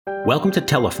Welcome to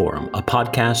Teleforum, a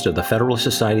podcast of the Federalist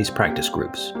Society's practice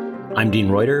groups. I'm Dean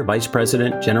Reuter, Vice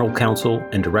President, General Counsel,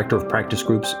 and Director of Practice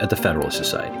Groups at the Federalist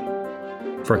Society.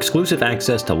 For exclusive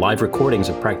access to live recordings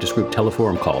of practice group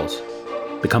Teleforum calls,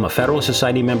 become a Federalist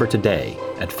Society member today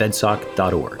at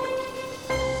fedsoc.org.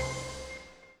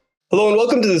 Hello and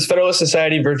welcome to this Federalist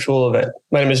Society virtual event.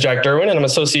 My name is Jack Derwin and I'm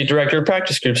Associate Director of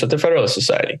Practice Groups at the Federalist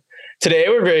Society. Today,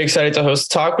 we're very excited to host a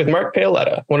talk with Mark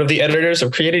Paoletta, one of the editors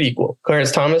of Created Equal,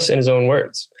 Clarence Thomas in his own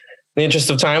words. In the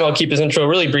interest of time, I'll keep his intro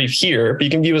really brief here, but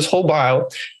you can view his whole bio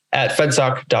at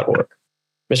fedsoc.org.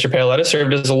 Mr. Paoletta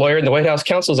served as a lawyer in the White House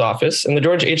counsel's office in the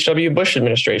George H.W. Bush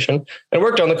administration and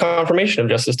worked on the confirmation of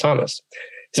Justice Thomas.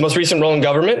 His most recent role in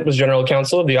government was General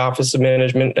Counsel of the Office of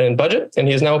Management and Budget, and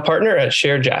he is now a partner at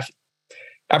Sher Jaffe.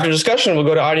 After discussion, we'll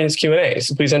go to audience Q&A,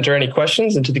 so please enter any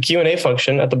questions into the Q&A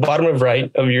function at the bottom of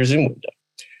right of your Zoom window.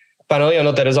 Finally, I'll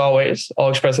note that as always, all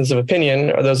expressions of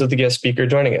opinion are those of the guest speaker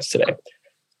joining us today.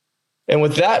 And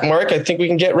with that, Mark, I think we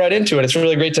can get right into it. It's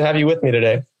really great to have you with me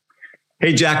today.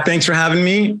 Hey, Jack, thanks for having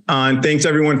me. And thanks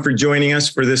everyone for joining us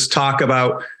for this talk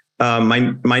about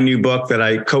my new book that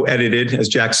I co-edited, as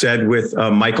Jack said, with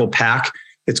Michael Pack.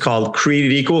 It's called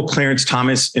Created Equal, Clarence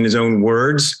Thomas in his own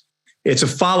words. It's a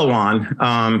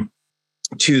follow-on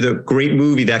to the great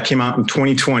movie that came out in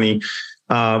 2020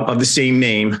 of the same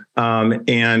name.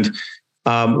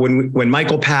 When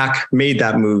Michael Pack made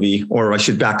that movie, or I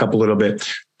should back up a little bit,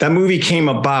 that movie came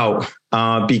about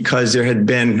because there had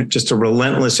been just a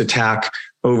relentless attack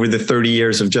over the 30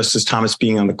 years of Justice Thomas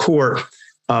being on the court.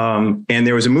 And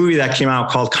there was a movie that came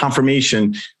out called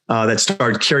Confirmation that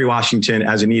starred Kerry Washington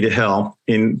as Anita Hill.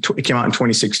 It came out in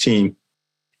 2016.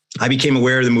 I became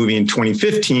aware of the movie in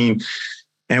 2015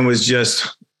 and was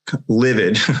just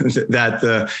livid that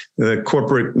the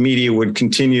corporate media would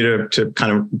continue to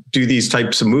kind of do these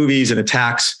types of movies and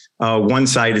attacks,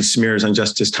 one-sided smears on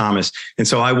Justice Thomas. And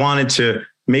so I wanted to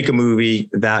make a movie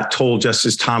that told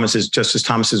Justice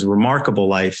Thomas's remarkable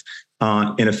life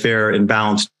in a fair and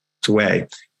balanced way.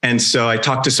 And so I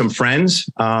talked to some friends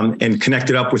and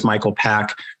connected up with Michael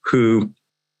Pack, who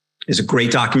is a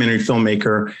great documentary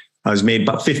filmmaker. Has made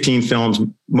about 15 films,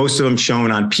 most of them shown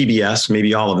on PBS,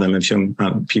 maybe all of them have shown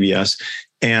on PBS.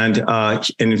 And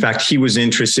in fact, he was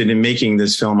interested in making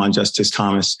this film on Justice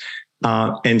Thomas.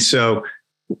 And so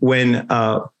when,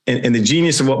 and the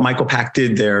genius of what Michael Pack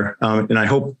did there, and I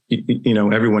hope,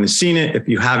 everyone has seen it. If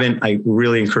you haven't, I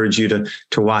really encourage you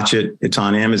to watch it. It's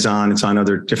on Amazon, it's on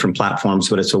other different platforms,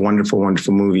 but it's a wonderful,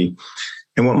 wonderful movie.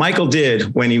 And what Michael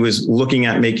did when he was looking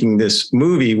at making this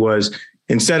movie was,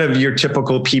 instead of your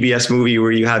typical PBS movie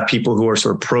where you have people who are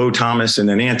sort of pro-Thomas and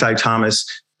then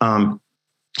anti-Thomas,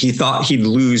 he thought he'd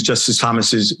lose Justice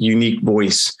Thomas's unique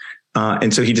voice.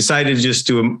 And so he decided to just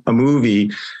do a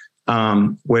movie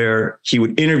where he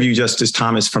would interview Justice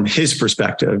Thomas from his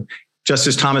perspective.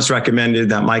 Justice Thomas recommended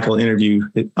that Michael interview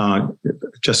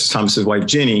Justice Thomas's wife,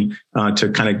 Ginny,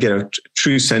 to kind of get a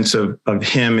true sense of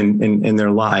him and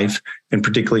their life, and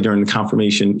particularly during the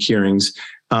confirmation hearings.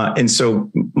 And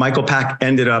so Michael Pack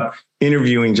ended up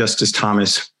interviewing Justice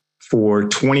Thomas for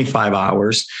 25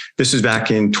 hours. This was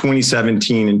back in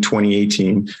 2017 and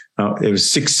 2018. It was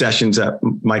 6 sessions that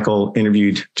Michael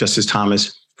interviewed Justice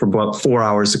Thomas for about 4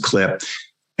 hours a clip.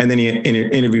 And then he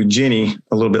interviewed Ginny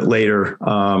a little bit later,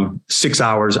 6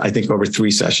 hours, I think over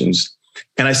 3 sessions.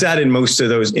 And I sat in most of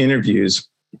those interviews,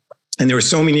 and there were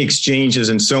so many exchanges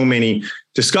and so many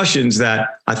discussions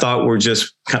that I thought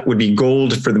would be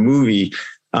gold for the movie.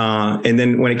 And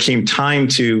then when it came time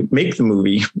to make the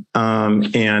movie,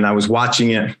 and I was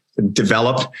watching it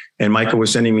develop, and Michael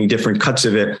was sending me different cuts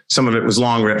of it. Some of it was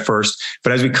longer at first,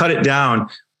 but as we cut it down,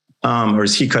 or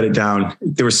as he cut it down,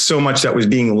 there was so much that was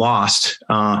being lost.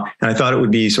 And I thought it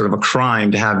would be sort of a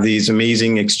crime to have these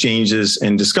amazing exchanges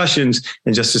and discussions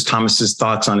and Justice Thomas's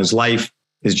thoughts on his life,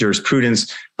 his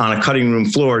jurisprudence on a cutting room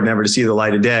floor, never to see the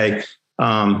light of day.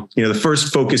 The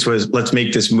first focus was, let's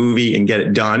make this movie and get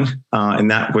it done. And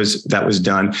that was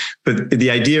done. But the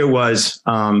idea was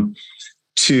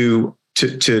to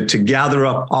gather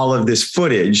up all of this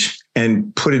footage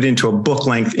and put it into a book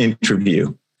length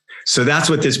interview. So that's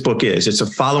what this book is. It's a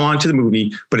follow-on to the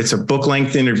movie, but it's a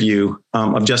book-length interview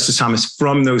of Justice Thomas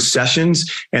from those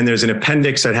sessions. And there's an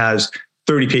appendix that has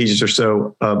 30 pages or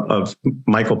so of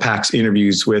Michael Pack's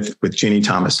interviews with Ginny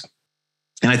Thomas.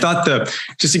 And I thought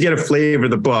just to get a flavor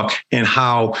of the book and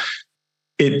how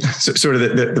it sort of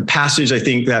the passage, I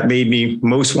think, that made me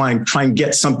most want to try and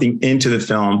get something into the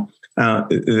film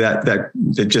that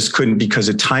just couldn't because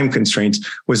of time constraints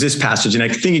was this passage. And I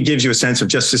think it gives you a sense of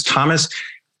Justice Thomas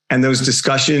and those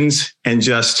discussions, and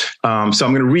just, so I'm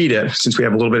going to read it since we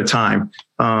have a little bit of time.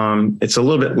 It's a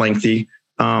little bit lengthy,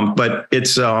 but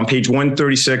it's on page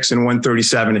 136 and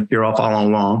 137 if you're all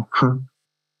following along.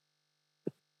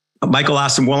 Michael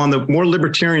asked him, well, on the more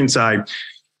libertarian side,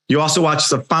 you also watch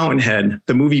The Fountainhead,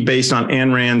 the movie based on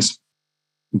Ayn Rand's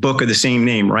book of the same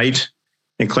name, right?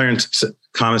 And Clarence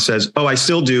Thomas says, oh, I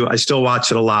still do. I still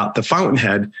watch it a lot. The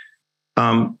Fountainhead,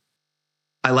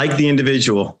 I like the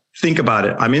individual. Think about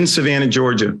it. I'm in Savannah,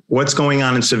 Georgia. What's going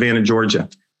on in Savannah, Georgia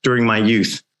during my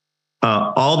youth?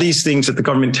 All these things that the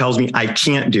government tells me I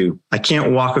can't do. I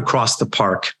can't walk across the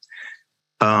park.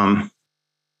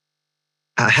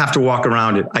 I have to walk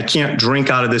around it. I can't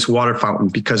drink out of this water fountain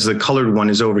because the colored one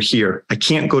is over here. I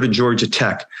can't go to Georgia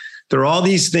Tech. There are all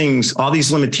these things, all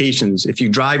these limitations. If you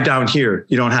drive down here,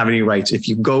 you don't have any rights. If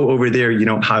you go over there, you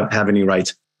don't have any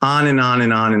rights. On and on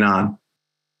and on and on.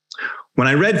 When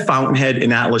I read Fountainhead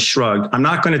and Atlas Shrugged, I'm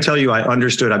not going to tell you I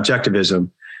understood objectivism,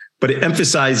 but it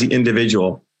emphasized the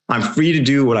individual. I'm free to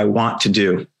do what I want to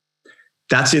do.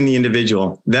 That's in the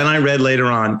individual. Then I read later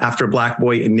on, After a Black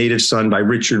Boy and Native Son by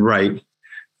Richard Wright.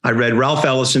 I read Ralph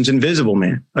Ellison's Invisible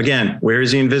Man. Again, where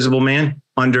is the invisible man?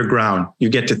 Underground. You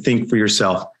get to think for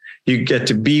yourself. You get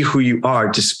to be who you are,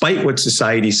 despite what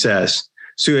society says.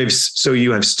 So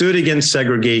you have stood against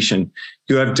segregation.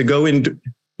 You have to go in.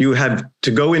 You have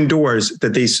to go indoors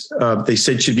that they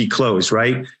said should be closed,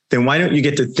 right? Then why don't you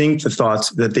get to think the thoughts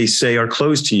that they say are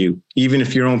closed to you, even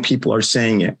if your own people are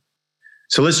saying it?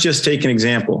 So let's just take an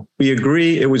example. We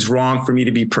agree it was wrong for me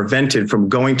to be prevented from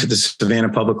going to the Savannah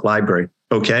Public Library.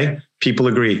 Okay, people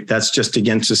agree that's just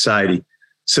against society.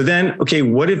 So then, okay,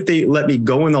 what if they let me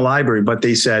go in the library, but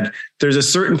they said there's a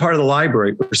certain part of the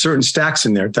library or certain stacks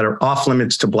in there that are off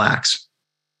limits to blacks?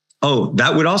 Oh,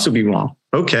 that would also be wrong.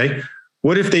 Okay.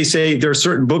 What if they say there are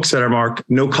certain books that are marked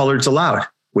no coloreds allowed?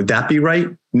 Would that be right?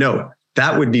 No,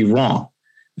 that would be wrong.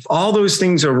 If all those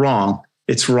things are wrong,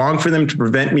 it's wrong for them to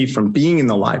prevent me from being in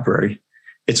the library.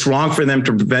 It's wrong for them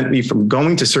to prevent me from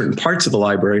going to certain parts of the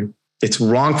library. It's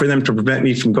wrong for them to prevent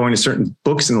me from going to certain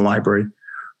books in the library.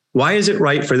 Why is it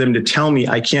right for them to tell me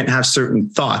I can't have certain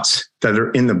thoughts that are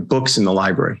in the books in the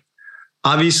library?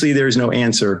 Obviously, there's no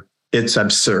answer. It's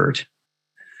absurd.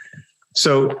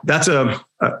 So that's a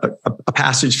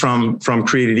passage from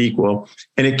Created Equal.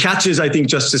 And it catches, I think,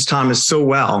 Justice Thomas so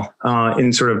well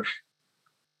in sort of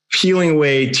peeling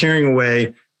away, tearing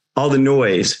away all the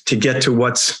noise to get to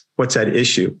what's at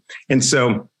issue. And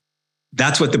so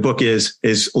that's what the book is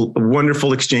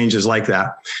wonderful exchanges like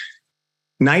that.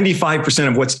 95%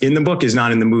 of what's in the book is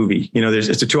not in the movie. You know, it's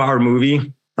a 2-hour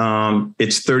movie.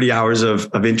 It's 30 hours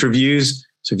of interviews.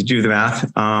 So if you do the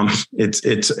math,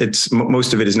 it's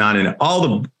most of it is not in it.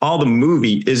 All the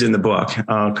movie is in the book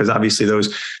because obviously a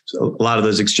lot of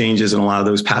those exchanges and a lot of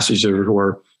those passages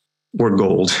were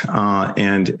gold,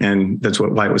 and that's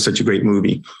why it was such a great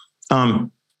movie.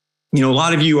 You know, a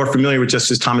lot of you are familiar with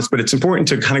Justice Thomas, but it's important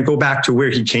to kind of go back to where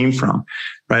he came from,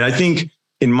 right? I think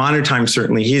in modern times,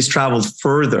 certainly he has traveled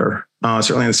further,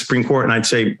 certainly in the Supreme Court, and I'd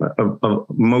say of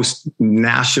most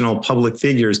national public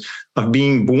figures, of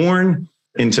being born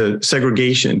into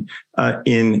segregation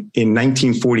in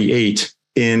 1948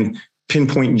 in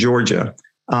Pinpoint, Georgia.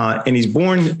 And he's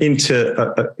born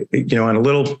into, in a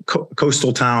little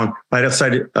coastal town right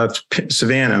outside of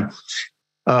Savannah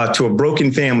to a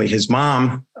broken family. His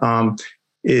mom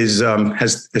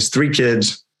has 3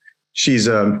 kids. She's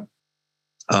a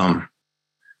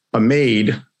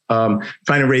maid trying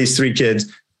to raise 3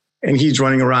 kids. And he's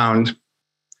running around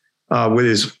with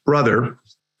his brother.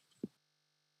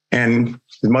 And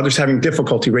his mother's having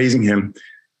difficulty raising him.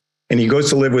 And he goes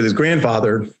to live with his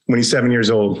grandfather when he's 7 years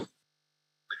old.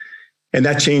 And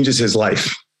that changes his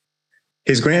life.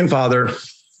 His grandfather,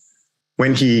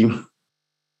 when he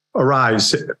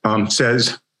arrives,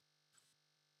 says,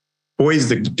 boys,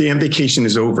 the damn vacation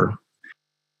is over.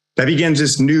 That begins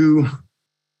this new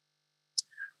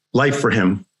life for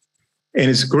him. And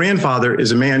his grandfather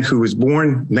is a man who was born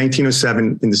in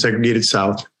 1907 in the segregated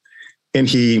South. And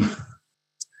he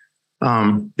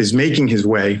is making his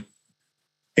way.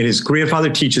 And his grandfather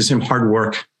teaches him hard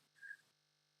work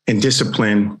and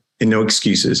discipline and no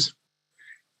excuses.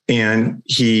 And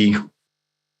he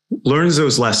learns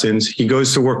those lessons. He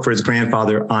goes to work for his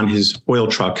grandfather on his oil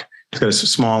truck. He's got a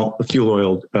small fuel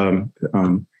oil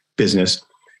business.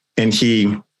 And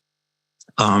he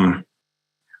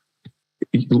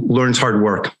learns hard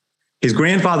work. His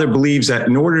grandfather believes that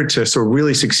in order to sort of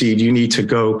really succeed, you need to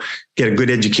go get a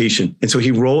good education. And so he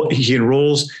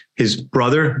enrolls his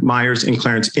brother, Myers, and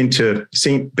Clarence into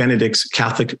St. Benedict's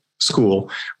Catholic School,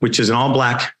 which is an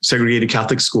all-Black segregated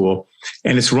Catholic school.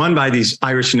 And it's run by these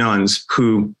Irish nuns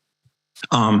who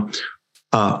are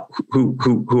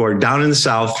down in the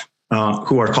South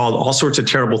who are called all sorts of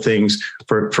terrible things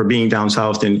for being down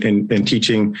south and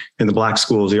teaching in the black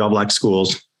schools, the all black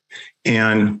schools.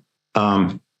 And,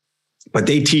 but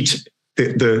they teach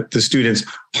the students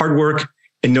hard work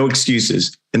and no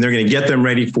excuses. And they're going to get them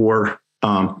ready for,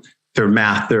 their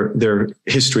math, their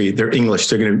history, their English.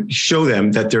 They're going to show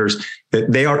them that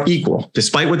they are equal.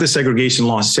 Despite what the segregation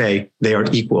laws say, they are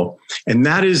equal. And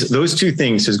that is those two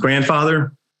things. His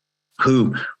grandfather,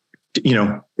 who,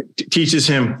 teaches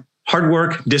him hard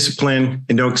work, discipline,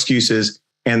 and no excuses,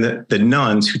 and the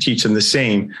nuns who teach him the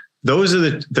same. Those are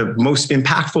the most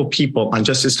impactful people on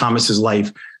Justice Thomas's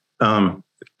life. To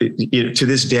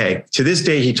this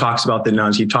day, he talks about the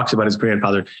nuns. He talks about his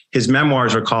grandfather. His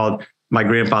memoirs are called My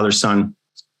Grandfather's Son.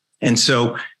 And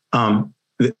so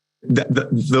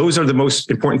those are the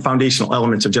most important foundational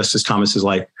elements of Justice Thomas's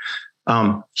life.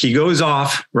 He goes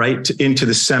off into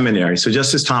the seminary. So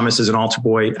Justice Thomas is an altar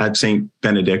boy at St.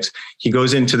 Benedict's. He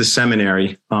goes into the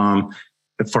seminary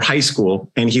for high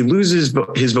school, and he loses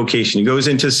his vocation. He goes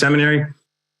into the seminary.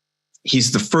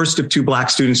 He's the first of two black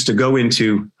students to go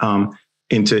into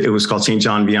it was called St.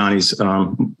 John Vianney's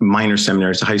minor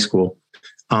seminary, it's a high school.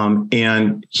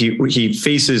 And he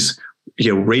faces,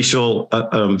 racial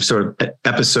sort of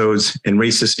episodes and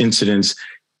racist incidents.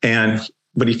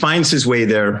 But he finds his way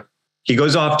there. He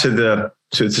goes off to the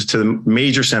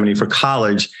major seminary for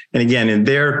college. And again, in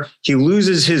there, he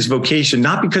loses his vocation,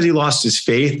 not because he lost his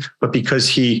faith, but because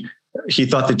he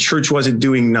thought the church wasn't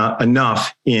doing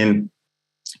enough in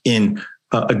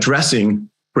addressing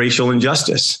racial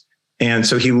injustice. And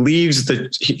so he leaves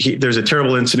there's a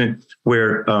terrible incident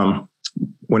where,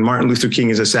 when Martin Luther King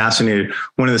is assassinated,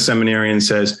 one of the seminarians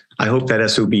says, "I hope that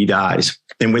SOB dies."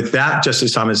 And with that,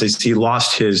 Justice Thomas says he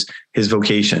lost his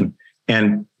vocation.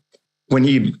 And when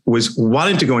he was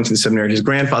wanting to go into the seminary, his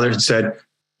grandfather had said,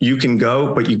 "You can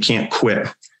go, but you can't quit."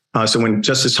 So when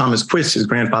Justice Thomas quits, his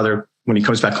grandfather, when he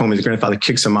comes back home, his grandfather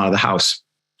kicks him out of the house.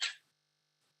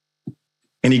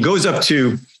 And he goes up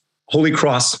to Holy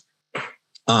Cross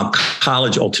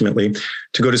College ultimately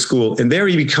to go to school. And there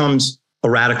he becomes a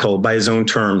radical by his own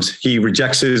terms. He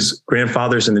rejects his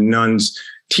grandfather's and the nuns'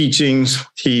 teachings.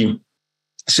 He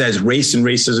says race and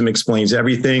racism explains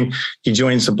everything. He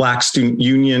joins the Black Student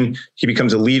Union. He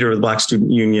becomes a leader of the Black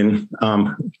Student Union,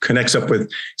 connects up with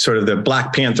sort of the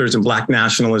Black Panthers and Black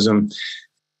nationalism.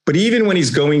 But even when he's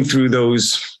going through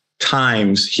those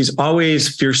times, he's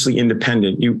always fiercely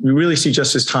independent. You really see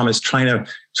Justice Thomas trying to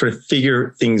sort of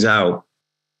figure things out.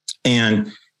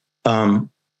 And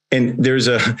there's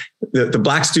the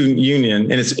Black Student Union,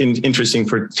 and it's interesting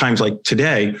for times like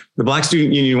today, the Black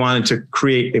Student Union wanted to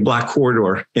create a black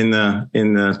corridor in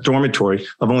the dormitory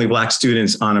of only black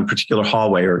students on a particular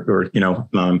hallway or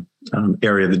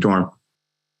area of the dorm.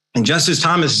 And Justice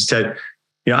Thomas said,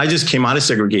 I just came out of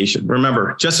segregation.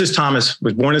 Remember, Justice Thomas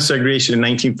was born in segregation in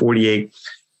 1948.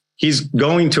 He's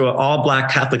going to an all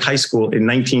black Catholic high school in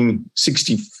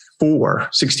 1964,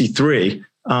 63.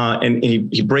 And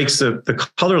he breaks the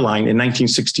color line in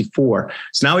 1964.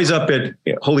 So now he's up at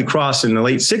Holy Cross in the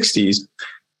late 60s.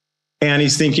 And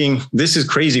he's thinking, this is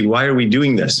crazy. Why are we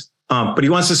doing this? But he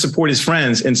wants to support his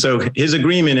friends. And so his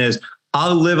agreement is,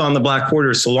 I'll live on the Black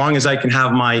Quarter so long as I can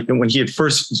have when he had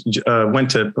first went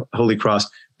to Holy Cross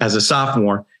as a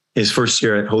sophomore, his first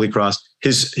year at Holy Cross,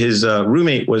 his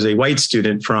roommate was a white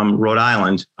student from Rhode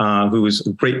Island who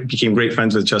became great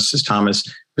friends with Justice Thomas,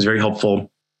 was very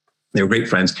helpful. They were great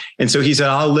friends. And so he said,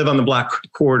 I'll live on the Black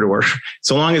Corridor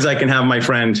so long as I can have my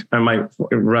friend and my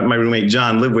roommate,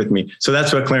 John, live with me. So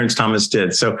that's what Clarence Thomas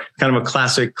did. So kind of a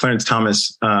classic Clarence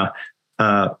Thomas action.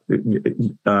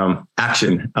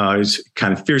 He's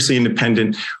kind of fiercely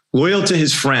independent, loyal to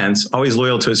his friends, always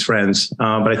loyal to his friends.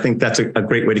 But I think that's a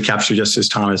great way to capture Justice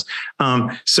Thomas. He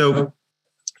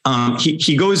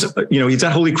goes, he's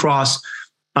at Holy Cross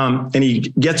and he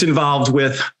gets involved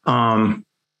with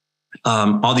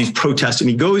all these protests, and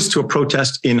he goes to a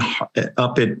protest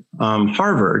up at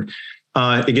Harvard.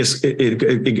 I guess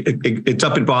it's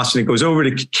up in Boston. It goes over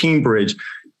to Cambridge.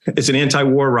 It's an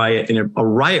anti-war riot, and a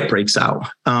riot breaks out,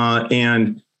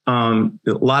 and a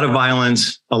lot of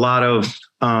violence, a lot of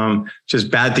just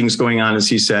bad things going on, as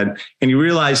he said. And he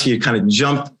realized he had kind of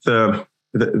jumped the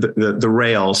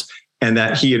rails, and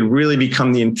that he had really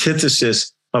become the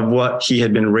antithesis of what he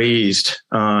had been raised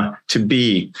to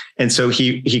be. And so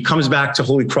he comes back to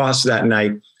Holy Cross that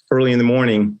night, early in the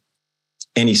morning,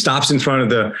 and he stops in front of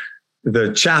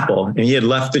the chapel. And he had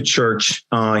left the church.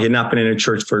 He had not been in a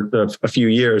church for a few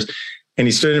years. And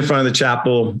he stood in front of the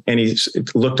chapel and he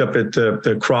looked up at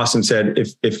the cross and said,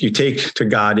 if you take to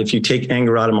God, if you take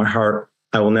anger out of my heart,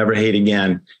 I will never hate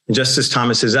again. And Justice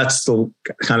Thomas says, that's the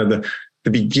kind of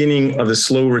the beginning of the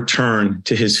slow return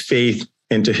to his faith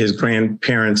and to his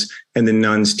grandparents and the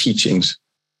nuns' teachings.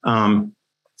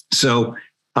 So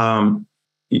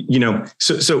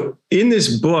in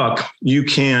this book, you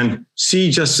can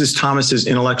see Justice Thomas's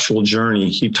intellectual journey.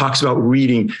 He talks about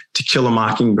reading To Kill a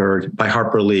Mockingbird by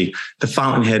Harper Lee, The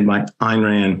Fountainhead by Ayn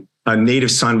Rand, A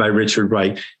Native Son by Richard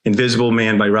Wright, Invisible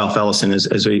Man by Ralph Ellison,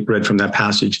 as we read from that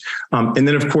passage. And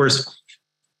then, of course,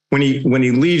 when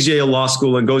he leaves Yale Law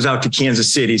School and goes out to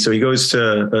Kansas City, so he goes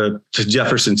to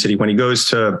Jefferson City. When he goes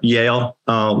to Yale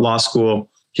Law School,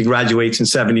 he graduates in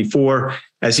 1974.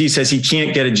 As he says, he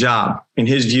can't get a job. In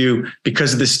his view,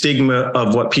 because of the stigma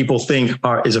of what people think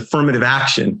is affirmative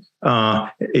action,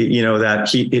 that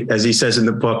he, as he says in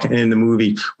the book and in the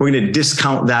movie, we're going to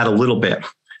discount that a little bit.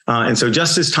 And so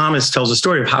Justice Thomas tells a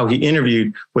story of how he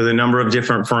interviewed with a number of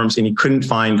different firms and he couldn't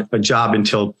find a job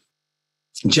until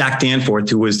Jack Danforth,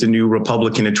 who was the new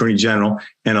Republican Attorney General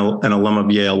and an alum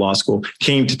of Yale Law School,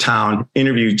 came to town,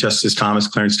 interviewed Justice Thomas,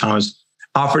 Clarence Thomas,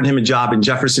 offered him a job in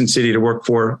Jefferson City to work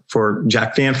for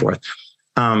Jack Danforth.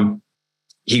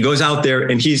 He goes out there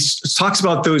and he talks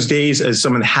about those days as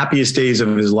some of the happiest days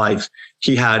of his life.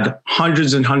 He had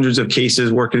hundreds and hundreds of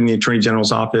cases working in the Attorney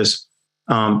General's office.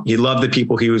 He loved the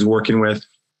people he was working with.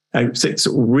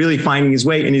 So really finding his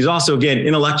way. And he's also, again,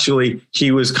 intellectually,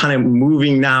 he was kind of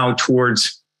moving now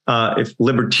towards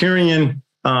libertarian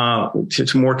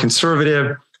to more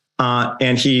conservative.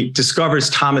 And he discovers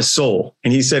Thomas Sowell.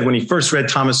 And he said when he first read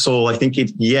Thomas Sowell, I think at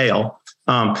Yale,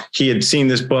 he had seen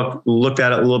this book, looked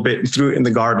at it a little bit, and threw it in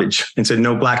the garbage and said,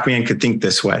 no black man could think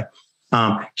this way.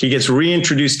 He gets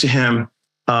reintroduced to him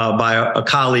by a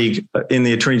colleague in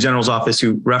the Attorney General's office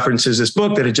who references this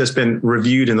book that had just been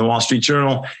reviewed in the Wall Street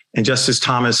Journal. And Justice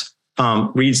Thomas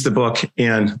reads the book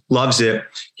and loves it.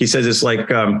 He says it's like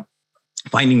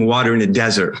finding water in a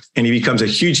desert. And he becomes a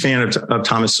huge fan of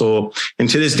Thomas Sowell. And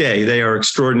to this day, they are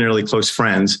extraordinarily close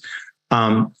friends.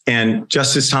 And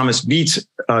Justice Thomas beats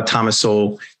Thomas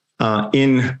Sowell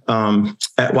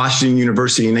at Washington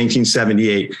University in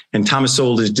 1978. And Thomas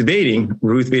Sowell is debating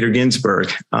Ruth Bader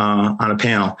Ginsburg on a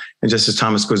panel. And Justice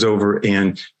Thomas goes over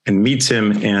and meets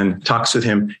him and talks with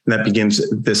him. And that begins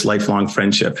this lifelong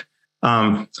friendship.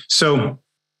 So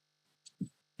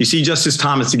you see Justice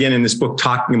Thomas again in this book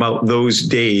talking about those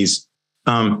days.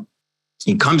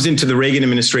 He comes into the Reagan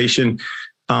administration.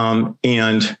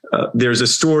 And there's a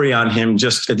story on him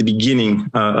just at the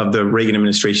beginning of the Reagan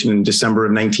administration in December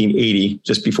of 1980,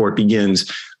 just before it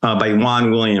begins, by Juan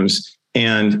Williams.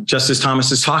 And Justice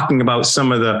Thomas is talking about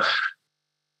some of the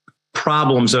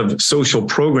problems of social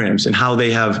programs and how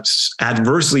they have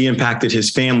adversely impacted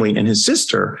his family and his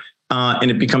sister.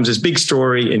 And it becomes this big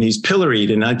story and he's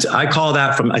pilloried. And I call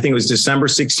that from, I think it was December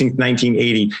 16th,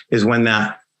 1980 is when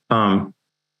that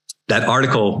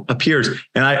article appears.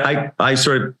 And I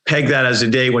sort of peg that as a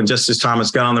day when Justice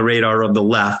Thomas got on the radar of the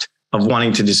left of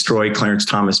wanting to destroy Clarence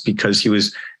Thomas because he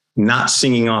was not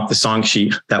singing off the song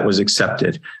sheet that was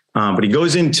accepted. But he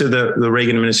goes into the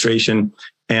Reagan administration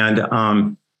and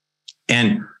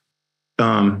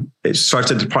it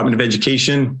starts at the Department of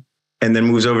Education and then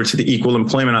moves over to the Equal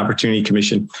Employment Opportunity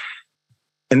Commission.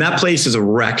 And that place is a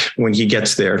wreck when he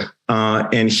gets there.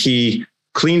 And he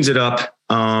cleans it up.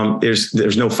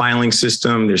 There's no filing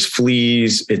system. There's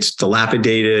fleas. It's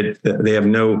dilapidated. They have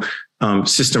no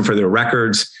system for their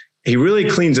records. He really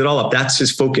cleans it all up. That's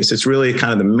his focus. It's really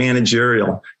kind of the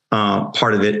managerial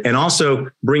part of it. And also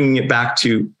bringing it back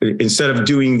to, instead of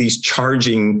doing these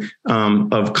charging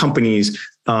of companies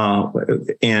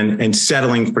and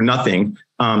settling for nothing,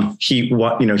 he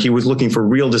was looking for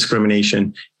real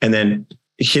discrimination and then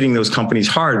hitting those companies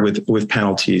hard with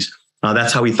penalties.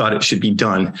 That's how he thought it should be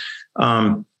done.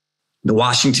 The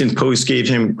Washington Post gave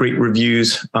him great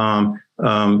reviews and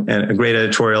a great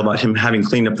editorial about him having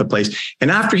cleaned up the place.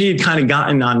 And after he had kind of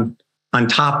gotten on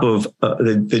top of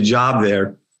the job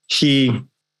there, he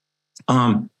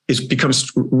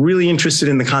becomes really interested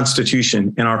in the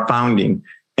Constitution and our founding.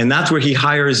 And that's where he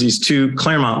hires these two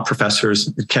Claremont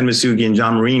professors, Ken Masugi and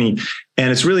John Marini.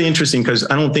 And it's really interesting because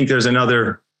I don't think there's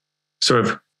another sort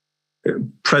of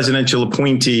presidential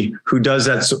appointee who does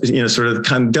that, sort of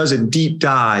kind of does a deep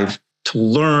dive to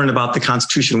learn about the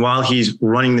Constitution while he's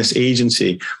running this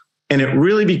agency. And it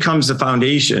really becomes the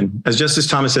foundation. As Justice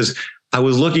Thomas says, I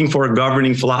was looking for a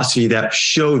governing philosophy that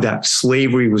showed that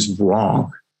slavery was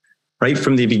wrong right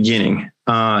from the beginning.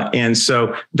 And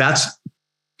so that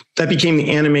became the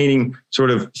animating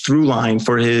sort of through line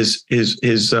for his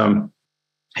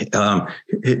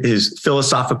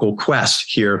philosophical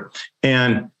quest here.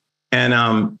 And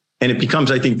it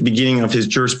becomes, I think, the beginning of his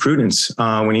jurisprudence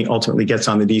when he ultimately gets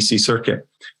on the DC circuit.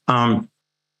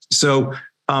 So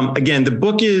again, the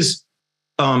book is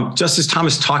Justice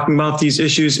Thomas talking about these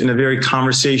issues in a very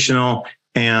conversational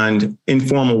and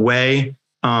informal way.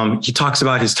 He talks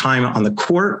about his time on the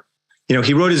court.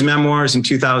 He wrote his memoirs in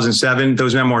 2007.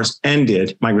 Those memoirs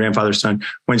ended, My Grandfather's Son,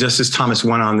 when Justice Thomas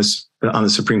went on the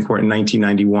Supreme Court in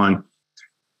 1991.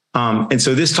 And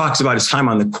so this talks about his time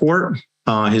on the court,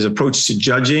 his approach to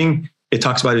judging. It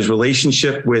talks about his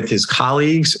relationship with his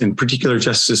colleagues, in particular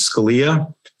Justice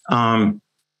Scalia.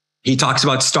 He talks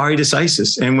about stare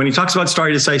decisis. And when he talks about stare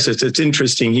decisis, it's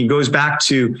interesting. He goes back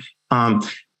to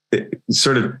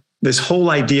sort of this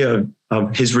whole idea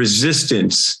of his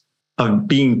resistance of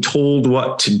being told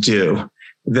what to do,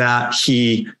 that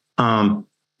he,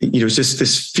 just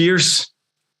this fierce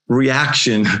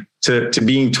reaction to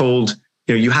being told,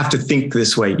 you have to think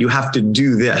this way, you have to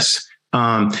do this.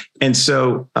 And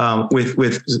so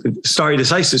with stare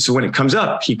decisis, so when it comes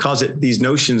up, he calls it these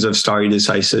notions of stare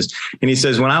decisis. And he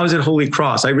says, when I was at Holy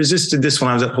Cross, I resisted this when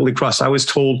I was at Holy Cross. I was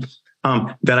told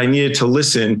that I needed to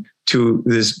listen to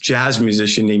this jazz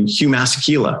musician named Hugh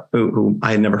Masekela, who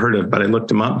I had never heard of, but I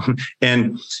looked him up.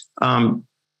 And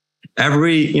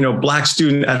every Black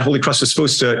student at Holy Cross was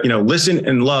supposed to listen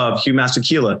and love Hugh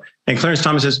Masekela. And Clarence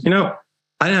Thomas says,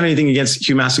 I didn't have anything against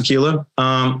Hugh Masekela.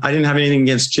 I didn't have anything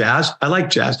against jazz. I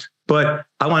like jazz, but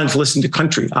I wanted to listen to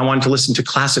country. I wanted to listen to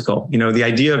classical. The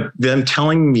idea of them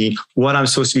telling me what I'm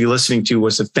supposed to be listening to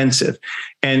was offensive.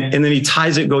 And then he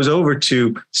goes over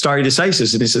to stare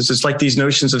decisis. And he says, it's like these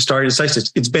notions of stare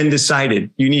decisis. It's been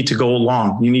decided. You need to go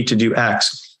along. You need to do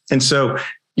X. And so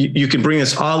you can bring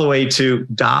this all the way to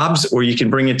Dobbs, or you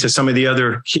can bring it to some of the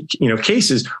other,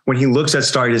 cases when he looks at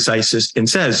stare decisis and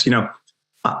says,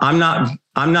 I'm not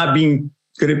going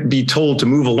to be told to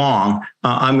move along.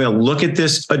 I'm going to look at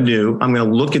this anew. I'm going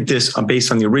to look at this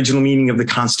based on the original meaning of the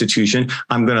Constitution.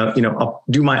 I'm going to,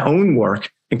 do my own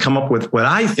work and come up with what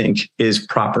I think is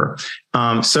proper.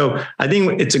 So I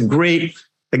think it's a great,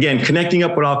 again, connecting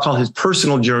up what I'll call his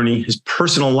personal journey, his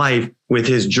personal life with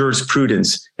his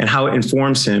jurisprudence and how it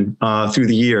informs him through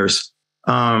the years.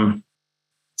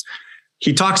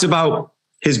 He talks about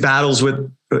his battles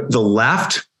with the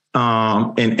left.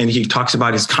 And he talks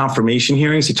about his confirmation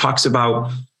hearings. He talks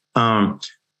about the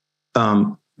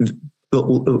kind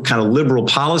of liberal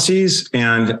policies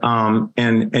and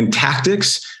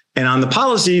tactics. And on the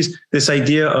policies, this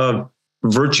idea of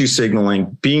virtue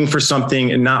signaling, being for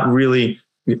something and not really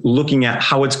looking at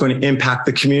how it's going to impact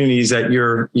the communities that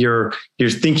you're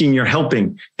thinking you're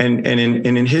helping. And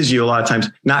in his view, a lot of times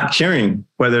not caring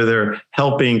whether they're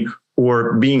helping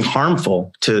or being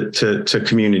harmful to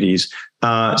communities.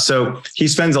 So he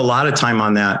spends a lot of time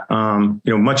on that,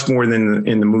 much more than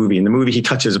in the movie. In the movie, he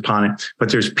touches upon it, but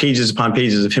there's pages upon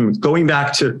pages of him going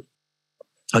back to,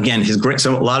 again, a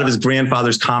lot of his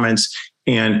grandfather's comments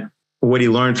and what he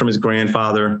learned from his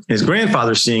grandfather. His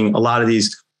grandfather seeing a lot of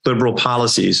these liberal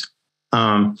policies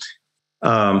harming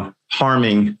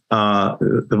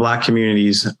the Black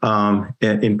communities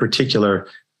in particular.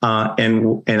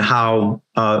 And how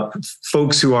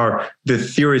folks who are the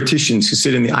theoreticians who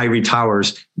sit in the ivory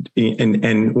towers.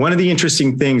 And one of the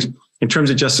interesting things in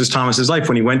terms of Justice Thomas's life,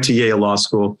 when he went to Yale Law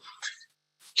School,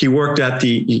 he worked at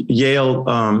the Yale,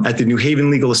 at the New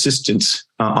Haven Legal Assistance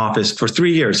Office for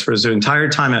 3 years. For his entire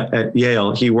time at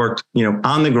Yale, he worked,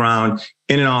 on the ground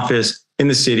in an office in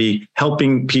the city,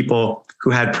 helping people who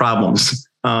had problems,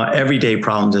 everyday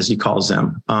problems, as he calls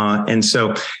them. And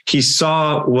so he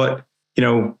saw what,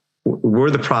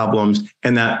 were the problems,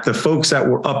 and that the folks that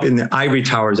were up in the ivory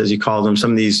towers, as he called them,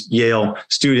 some of these Yale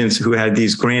students who had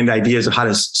these grand ideas of how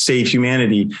to save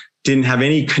humanity, didn't have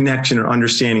any connection or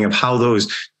understanding of how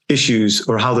those issues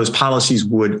or how those policies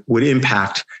would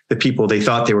impact the people they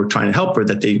thought they were trying to help or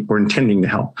that they were intending to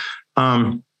help.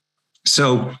 And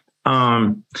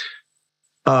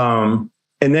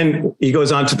then he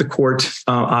goes on to the court,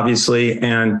 obviously,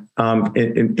 and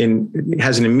it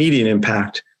has an immediate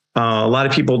impact. A lot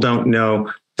of people don't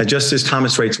know that Justice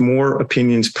Thomas writes more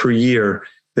opinions per year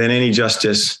than any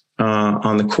justice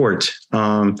on the court.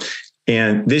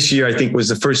 And this year, I think, was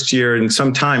the first year in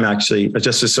some time, actually,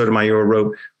 Justice Sotomayor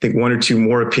wrote, I think, 1 or 2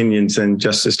 more opinions than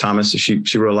Justice Thomas.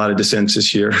 She wrote a lot of dissents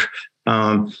this year.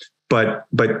 But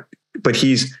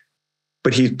he's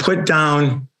put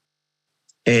down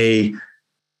a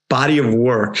body of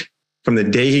work from the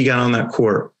day he got on that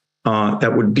court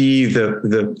that would be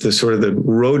the sort of the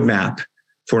roadmap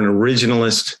for an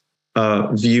originalist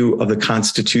view of the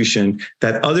Constitution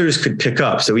that others could pick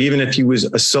up. So even if he was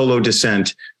a solo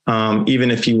dissent,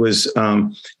 even if he was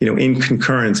in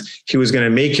concurrence, he was going to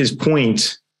make his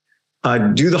point,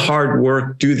 do the hard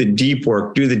work, do the deep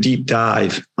work, do the deep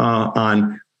dive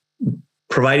on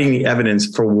providing the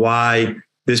evidence for why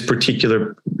this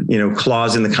particular,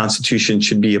 clause in the Constitution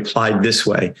should be applied this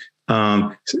way.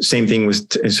 Same thing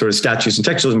with sort of statutes and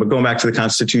textualism, but going back to the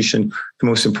Constitution, the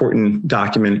most important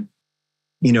document,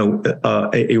 a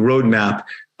roadmap,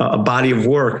 a body of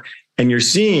work. And you're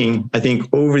seeing, I think,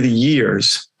 over the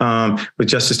years, with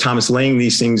Justice Thomas laying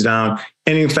these things down,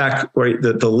 and in fact,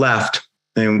 the left,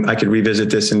 and I could revisit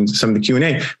this in some of the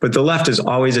Q&A, but the left has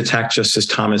always attacked Justice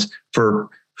Thomas for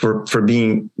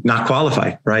being not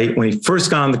qualified, right? When he first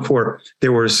got on the court,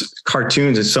 there was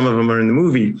cartoons, and some of them are in the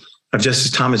movie, of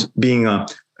Justice Thomas being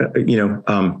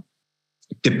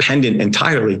dependent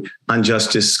entirely on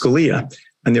Justice Scalia.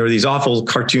 And there were these awful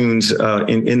cartoons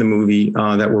in the movie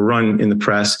that were run in the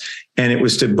press, and it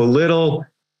was to belittle,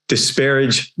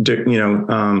 disparage,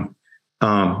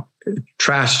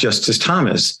 trash Justice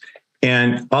Thomas.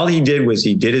 And all he did was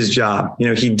he did his job.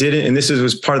 He did it, and this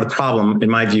was part of the problem, in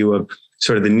my view, of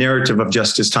sort of the narrative of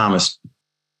Justice Thomas.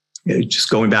 Just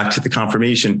going back to the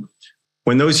confirmation,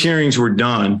 when those hearings were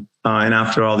done, and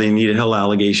after all the Anita Hill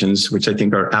allegations, which I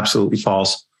think are absolutely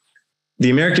false, the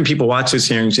American people watched those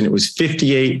hearings, and it was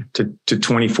 58 to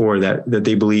 24 that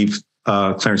they believed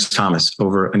Clarence Thomas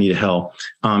over Anita Hill,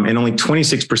 and only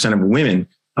 26% of women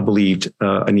believed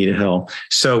Anita Hill.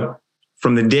 So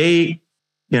from the day,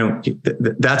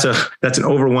 that's an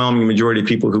overwhelming majority of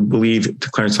people who believe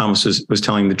Clarence Thomas was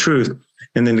telling the truth.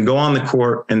 And then to go on the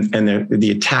court and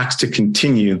the attacks to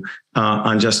continue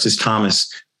on Justice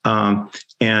Thomas,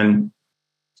 and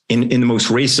in the most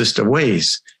racist of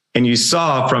ways. And you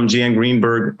saw from Jan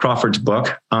Greenberg Crawford's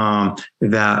book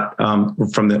that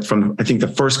from I think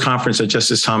the first conference that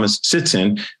Justice Thomas sits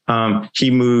in,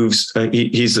 he moves.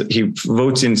 He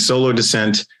votes in solo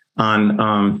dissent on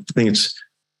I think it's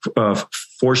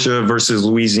Forsha versus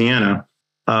Louisiana,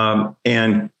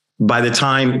 and by the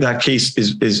time that case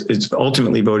is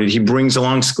ultimately voted, he brings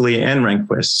along Scalia and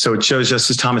Rehnquist. So it shows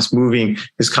Justice Thomas moving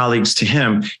his colleagues to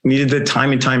him. And he did that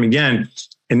time and time again.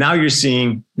 And now you're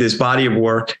seeing this body of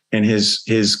work and his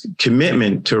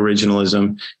commitment to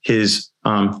originalism, his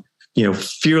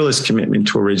fearless commitment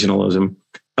to originalism,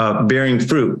 bearing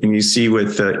fruit. And you see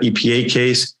with the EPA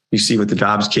case, you see with the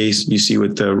Dobbs case, you see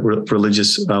with the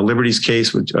religious liberties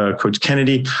case with Coach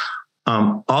Kennedy.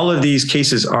 All of these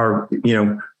cases are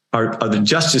the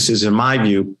justices, in my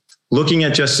view, looking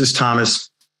at Justice Thomas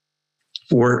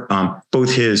for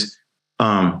both his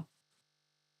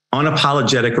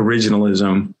unapologetic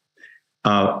originalism,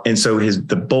 and so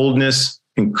the boldness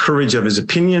and courage of his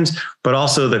opinions, but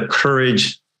also the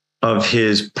courage of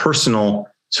his personal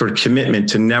sort of commitment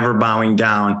to never bowing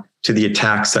down to the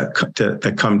attacks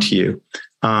that come to you.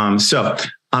 So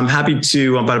I'm happy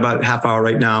to, about a half hour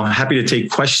right now, happy to take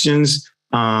questions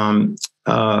on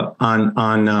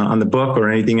the book or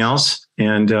anything else.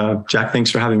 And Jack, thanks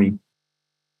for having me.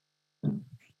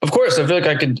 Of course, I feel like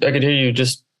I could hear you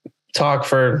just talk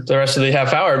for the rest of the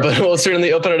half hour, but we'll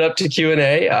certainly open it up to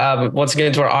Q&A. Once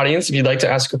again, to our audience, if you'd like to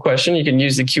ask a question, you can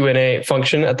use the Q&A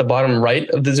function at the bottom right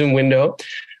of the Zoom window.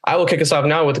 I will kick us off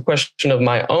now with a question of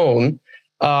my own.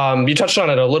 You touched on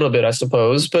it a little bit, I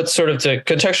suppose, but sort of to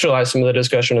contextualize some of the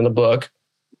discussion in the book.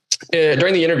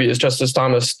 During the interviews, Justice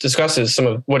Thomas discusses some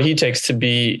of what he takes to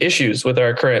be issues with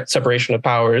our current separation of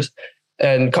powers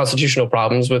and constitutional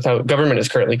problems with how government is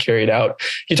currently carried out. Can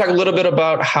you talk a little bit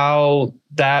about how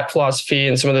that philosophy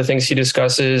and some of the things he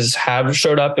discusses have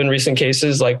showed up in recent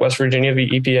cases like West Virginia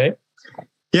v. EPA?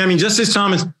 Yeah, I mean, Justice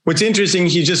Thomas, what's interesting,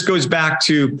 he just goes back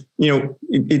to,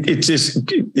 it's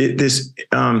this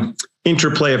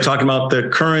interplay of talking about the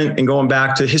current and going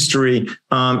back to history,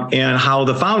 and how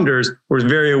the founders were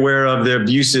very aware of the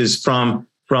abuses from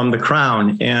the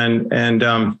Crown and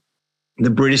the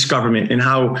British government, and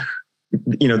how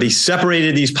they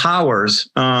separated these powers.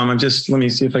 Let me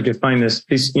see if I can find this.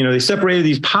 They separated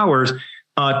these powers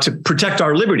to protect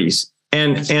our liberties.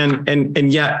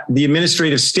 And yet the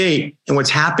administrative state and what's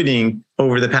happening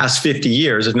over the past 50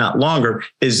 years, if not longer,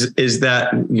 is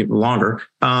that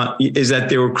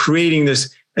they were creating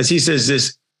this, as he says,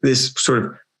 this sort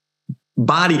of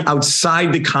body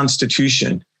outside the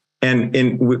Constitution,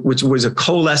 and which was a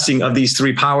coalescing of these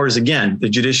three powers again, the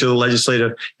judicial, the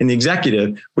legislative, and the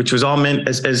executive, which was all meant,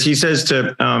 as he says,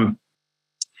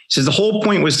 says the whole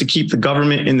point was to keep the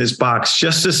government in this box.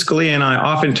 Justice Scalia and I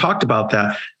often talked about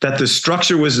that the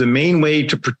structure was the main way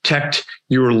to protect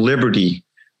your liberty.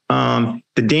 The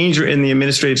danger in the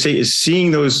administrative state is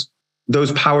seeing those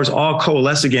powers all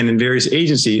coalesce again in various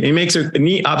agencies. And he makes a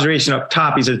neat observation up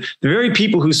top. He says, the very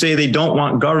people who say they don't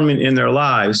want government in their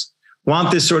lives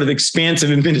want this sort of expansive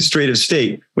administrative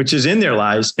state, which is in their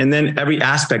lives, and then every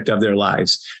aspect of their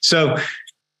lives. So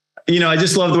I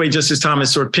just love the way Justice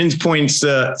Thomas sort of pinpoints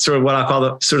the sort of what I call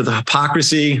the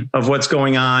hypocrisy of what's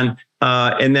going on,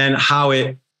 and then how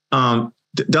it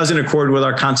doesn't accord with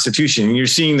our Constitution. And you're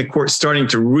seeing the court starting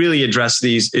to really address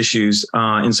these issues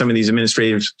in some of these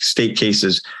administrative state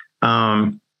cases.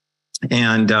 So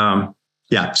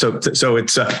it's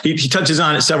he touches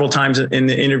on it several times in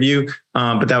the interview,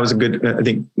 but that was a good, I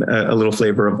think, a little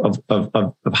flavor of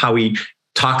how he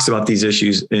talks about these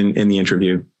issues in the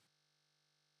interview.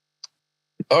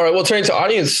 All right, we'll turn to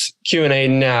audience Q&A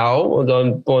now.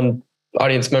 One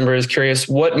audience member is curious,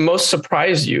 what most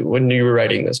surprised you when you were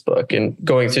writing this book and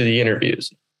going through the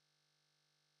interviews?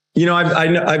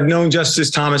 I've known Justice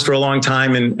Thomas for a long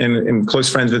time and close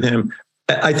friends with him.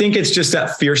 I think it's just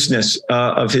that fierceness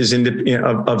of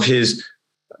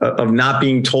not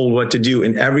being told what to do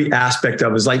in every aspect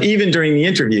of his life, even during the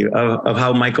interview of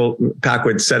how Michael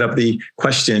Packwood set up the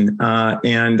question.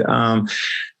 And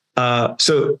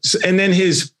then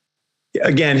his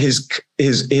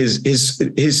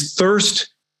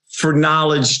thirst for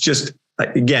knowledge, just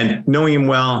again, knowing him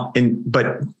well,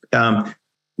 but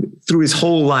through his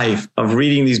whole life of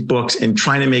reading these books and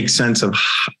trying to make sense of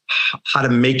how to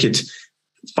make it,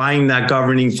 find that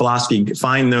governing philosophy,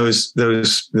 find those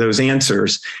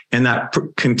answers, and that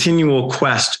continual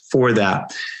quest for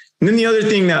that. And then the other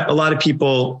thing that a lot of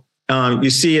people, you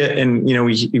see it, and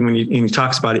when he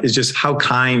talks about it, is just how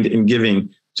kind and giving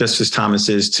Justice Thomas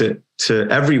is to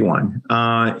everyone,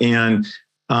 and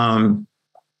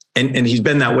he's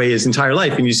been that way his entire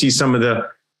life. And you see some of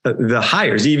the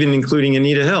hires, even including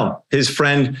Anita Hill, his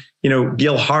friend,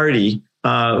 Gil Hardy,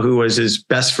 who was his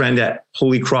best friend at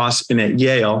Holy Cross and at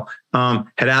Yale,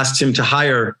 had asked him to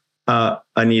hire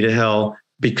Anita Hill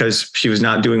because she was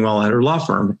not doing well at her law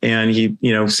firm. And he,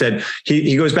 said,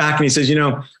 he goes back and he says,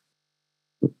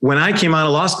 when I came out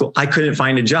of law school, I couldn't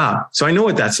find a job. So I know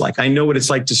what that's like. I know what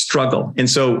it's like to struggle. And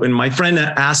so when my friend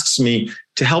asks me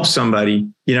to help somebody,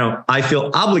 I feel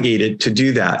obligated to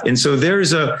do that. And so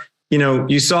there's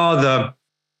you saw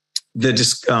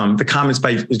the comments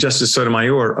by Justice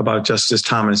Sotomayor about Justice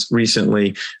Thomas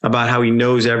recently, about how he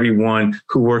knows everyone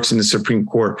who works in the Supreme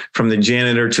Court, from the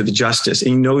janitor to the justice. And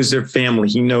he knows their family.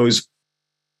 He knows,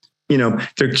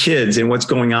 their kids and what's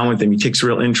going on with them. He takes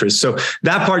real interest. So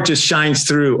that part just shines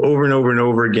through over and over and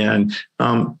over again,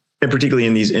 and particularly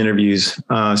in these interviews.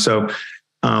 I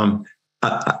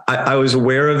was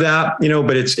aware of that,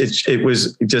 but it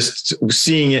was just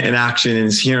seeing it in action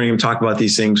and hearing him talk about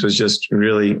these things was just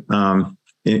really,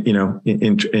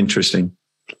 interesting.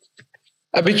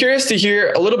 I'd be curious to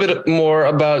hear a little bit more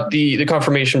about the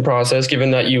confirmation process,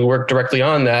 given that you work directly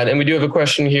on that. And we do have a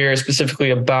question here specifically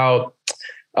about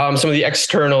some of the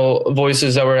external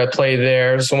voices that were at play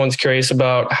there. Someone's curious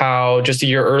about how just a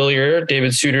year earlier,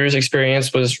 David Souter's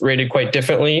experience was rated quite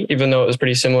differently, even though it was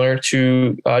pretty similar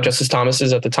to Justice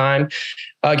Thomas's at the time.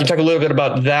 Can you talk a little bit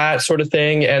about that sort of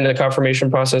thing and the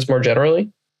confirmation process more generally?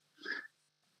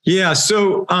 Yeah.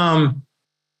 So I'm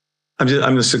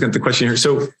just looking at the question here.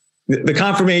 So the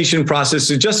confirmation process,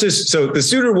 so the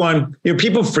Souter one,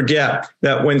 people forget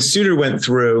that when Souter went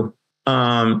through,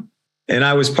 and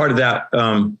I was part of that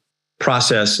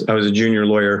process. I was a junior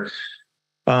lawyer.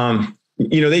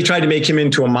 They tried to make him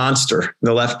into a monster.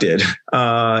 The left did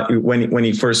when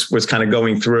he first was kind of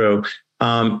going through,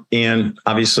 and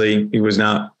obviously he was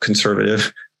not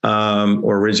conservative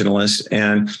or originalist.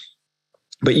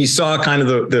 But you saw kind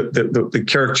of the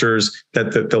caricatures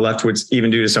that the left would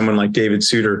even do to someone like David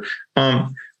Souter.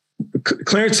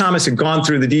 Clarence Thomas had gone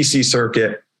through the DC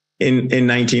circuit in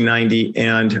 1990.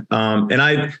 And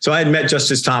I had met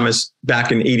Justice Thomas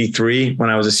back in 83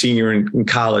 when I was a senior in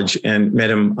college, and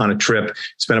met him on a trip,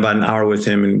 spent about an hour with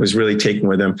him and was really taken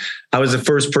with him. I was the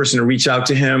first person to reach out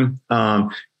to him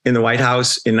in the White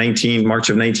House in March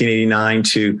of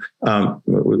 1989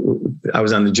 I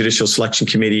was on the Judicial Selection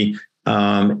Committee,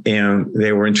 and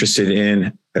they were interested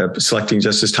in selecting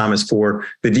Justice Thomas for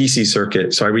the DC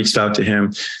circuit. So I reached out to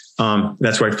him.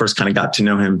 That's where I first kind of got to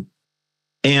know him.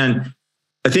 And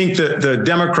I think the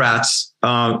Democrats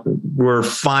were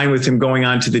fine with him going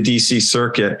on to the DC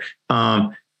circuit,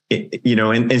 and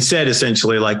said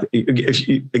essentially, like,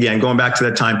 again, going back to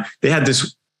that time, they had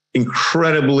this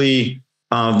incredibly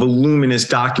voluminous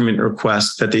document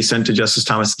request that they sent to Justice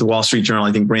Thomas. The Wall Street Journal,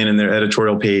 I think, ran in their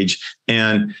editorial page,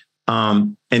 and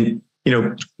took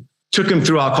him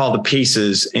through, I'll call the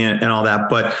paces and all that,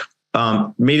 but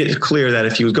made it clear that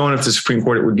if he was going up to the Supreme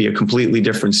Court, it would be a completely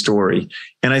different story.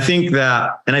 And I think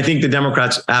the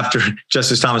Democrats, after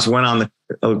Justice Thomas went on the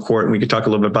court, and we could talk a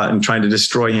little bit about him trying to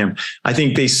destroy him, I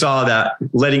think they saw that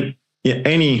letting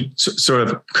any sort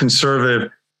of conservative,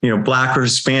 Black or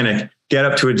Hispanic get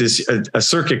up to a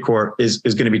circuit court is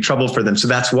going to be trouble for them. So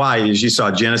that's why, as you saw,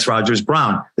 Janice Rogers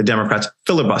Brown, the Democrats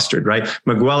filibustered, right?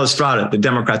 Miguel Estrada, the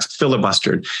Democrats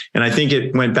filibustered. And I think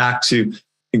it went back to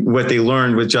what they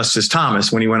learned with Justice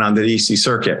Thomas when he went on the DC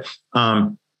circuit.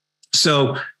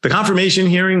 So the confirmation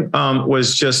hearing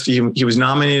was just, he was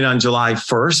nominated on July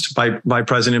 1st by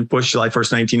President Bush, July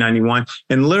 1st, 1991.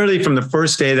 And literally from the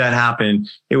first day that happened,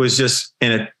 it was just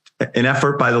an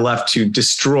effort by the left to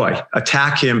destroy,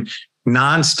 attack him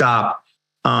nonstop,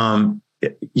 on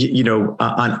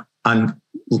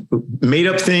made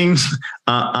up things,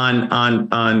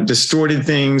 on distorted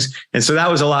things. And so that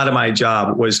was a lot of my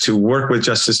job, was to work with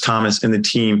Justice Thomas and the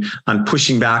team on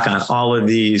pushing back on all of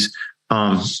these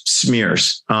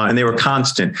smears, and they were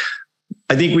constant.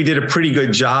 I think we did a pretty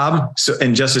good job. So,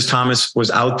 and Justice Thomas was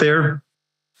out there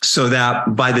so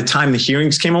that by the time the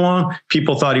hearings came along,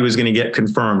 people thought he was going to get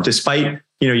confirmed, despite,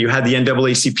 you had the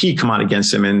NAACP come out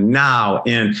against him and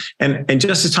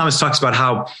Justice Thomas talks about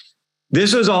how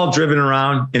this was all driven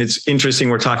around, and it's interesting,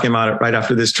 we're talking about it right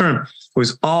after this term, it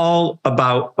was all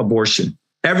about abortion.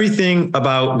 Everything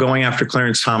about going after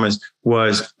Clarence Thomas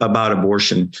was about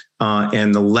abortion,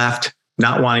 and the left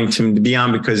not wanting him to be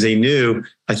on because they knew,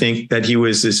 I think, that he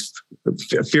was this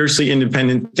fiercely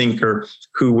independent thinker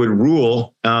who would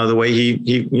rule the way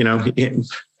he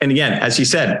and again, as he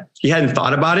said, he hadn't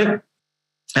thought about it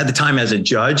at the time as a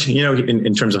judge,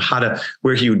 in terms of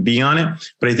where he would be on it.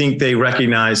 But I think they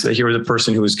recognized that he was a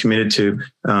person who was committed to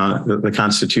the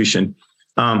Constitution.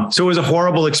 So it was a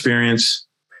horrible experience.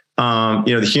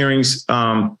 The hearings,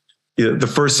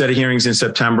 the first set of hearings in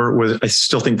September was, I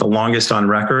still think, the longest on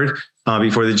record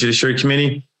before the Judiciary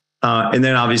Committee. And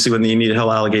then obviously when the Anita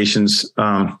Hill allegations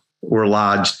were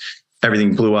lodged,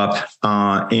 everything blew up.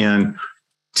 And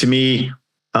to me,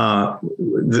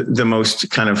 the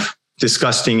most kind of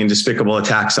disgusting and despicable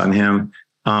attacks on him.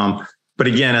 But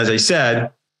again, as I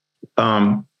said,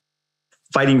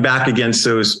 fighting back against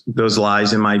those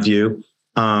lies, in my view,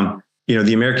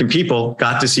 the American people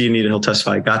got to see Anita Hill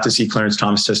testify, got to see Clarence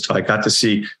Thomas testify, got to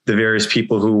see the various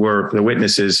people who were the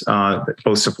witnesses,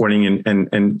 both supporting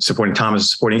and supporting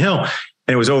Thomas, supporting Hill.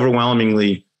 And it was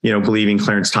overwhelmingly, believing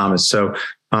Clarence Thomas. So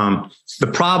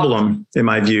the problem, in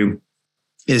my view,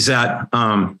 is that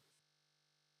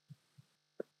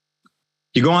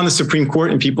you go on the Supreme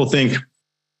Court and people think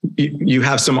you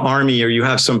have some army or you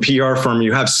have some PR firm,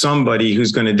 you have somebody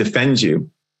who's going to defend you.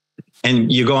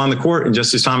 And you go on the court, and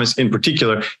Justice Thomas in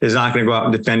particular is not going to go out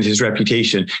and defend his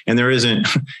reputation. And there isn't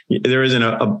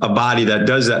a body that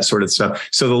does that sort of stuff.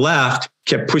 So the left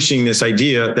kept pushing this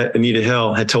idea that Anita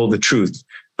Hill had told the truth,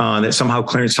 that somehow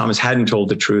Clarence Thomas hadn't told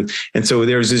the truth. And so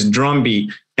there's this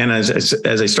drumbeat. And as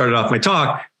I started off my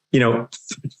talk,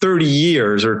 30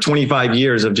 years or 25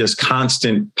 years of just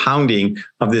constant pounding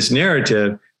of this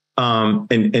narrative,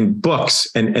 and books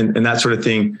and that sort of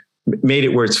thing made it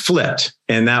where it's flipped.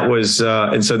 And that was,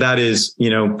 and so that is,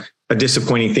 a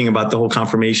disappointing thing about the whole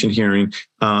confirmation hearing,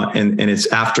 and its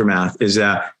aftermath, is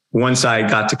that one side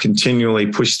got to continually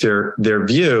push their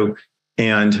view,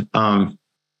 and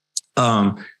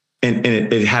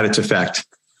it had its effect.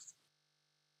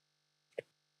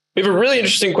 We have a really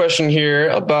interesting question here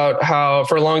about how,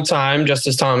 for a long time,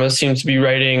 Justice Thomas seemed to be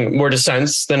writing more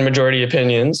dissents than majority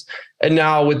opinions. And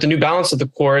now with the new balance of the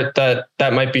court, that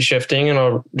might be shifting. And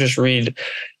I'll just read,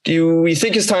 do we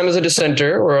think his time as a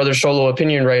dissenter or other solo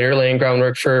opinion writer laying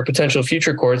groundwork for potential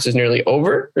future courts is nearly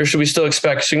over? Or should we still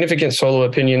expect significant solo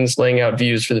opinions laying out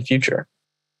views for the future?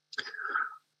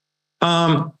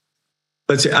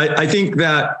 Let's see. I think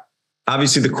that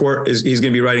obviously the court he's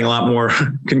going to be writing a lot more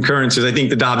concurrences. I think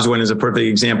the Dobbs one is a perfect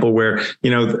example where,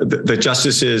 the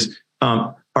justices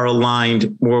are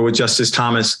aligned more with Justice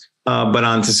Thomas, but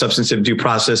on to substantive due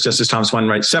process. Justice Thomas wanted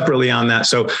to write separately on that.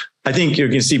 So I think you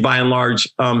can see by and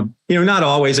large, not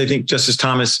always. I think Justice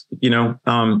Thomas, I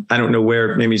don't know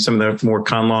where, maybe some of the more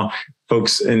con law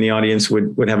folks in the audience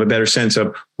would have a better sense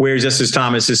of where Justice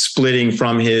Thomas is splitting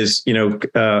from his,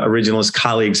 originalist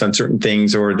colleagues on certain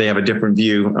things, or they have a different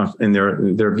view in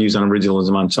their views on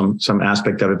originalism on some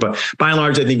aspect of it. But by and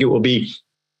large, I think it will be,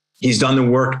 he's done the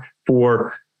work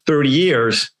for 30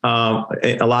 years, a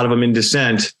lot of them in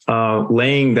dissent,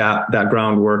 laying that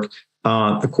groundwork.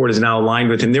 The court is now aligned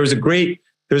with him. There's a great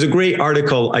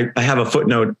article. I have a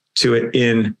footnote to it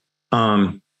in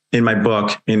my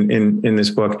book, in this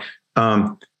book.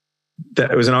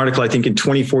 That was an article, I think, in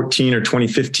 2014 or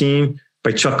 2015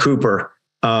 by Chuck Cooper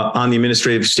on the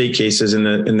administrative state cases, in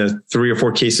the 3 or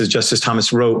 4 cases Justice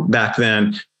Thomas wrote back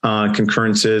then,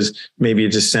 concurrences, maybe a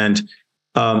dissent.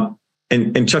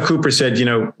 and Chuck Cooper said,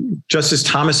 Justice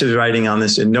Thomas is writing on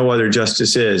this and no other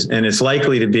justice is. And it's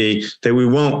likely to be that we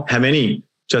won't have any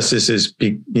justices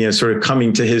sort of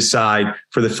coming to his side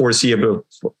for the foreseeable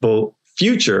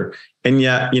future. And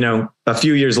yet, a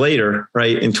few years later,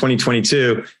 right, in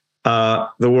 2022, the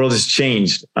world has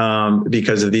changed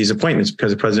because of these appointments,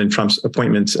 because of President Trump's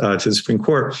appointments to the Supreme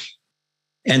Court.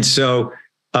 And so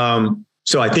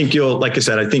I think you'll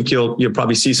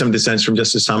probably see some dissents from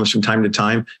Justice Thomas from time to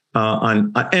time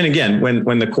and again,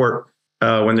 when the court,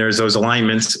 when there's those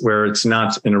alignments where it's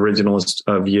not an originalist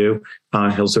view,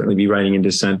 he'll certainly be writing in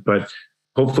dissent, but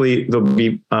hopefully there'll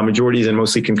be majorities and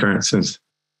mostly concurrences.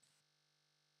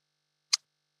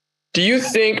 Do you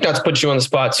think, not to put you on the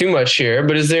spot too much here,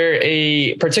 but is there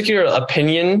a particular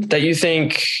opinion that you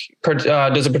think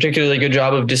does a particularly good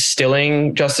job of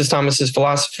distilling Justice Thomas's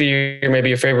philosophy, or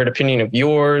maybe a favorite opinion of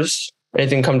yours?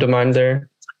 Anything come to mind there?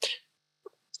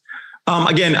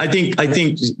 Again, I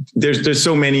think there's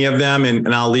so many of them,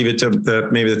 and I'll leave it to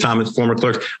the Thomas former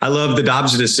clerks. I love the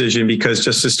Dobbs decision because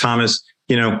Justice Thomas,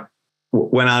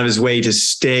 went out of his way to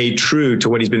stay true to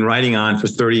what he's been writing on for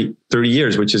 30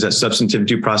 years, which is that substantive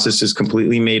due process is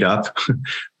completely made up.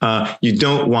 You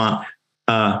don't want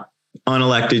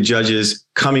unelected judges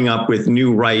coming up with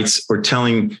new rights or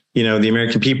telling, the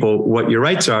American people what your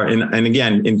rights are. And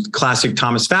again, in classic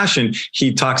Thomas fashion,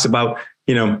 he talks about,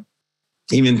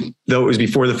 even though it was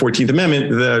before the 14th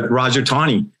Amendment, the Roger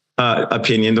Taney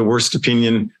opinion, the worst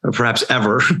opinion perhaps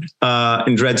ever,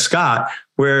 in Dred Scott,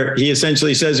 where he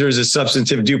essentially says there is a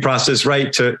substantive due process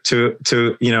right to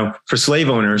for slave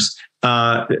owners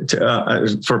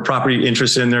for property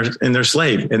interest in their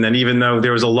slave. And then even though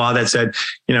there was a law that said,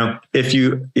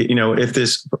 if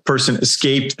this person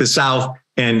escaped the South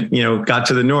and, got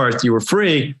to the North, you were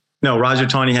free. No, Roger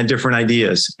Taney had different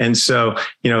ideas. And so,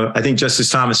 I think Justice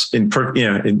Thomas in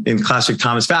classic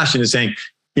Thomas fashion is saying,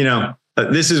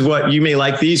 this is what you may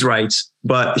like these rights,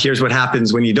 but here's what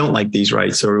happens when you don't like these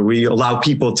rights, or we allow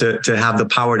people to have the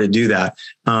power to do that.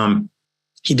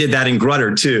 He did that in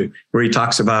Grutter too, where he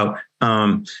talks about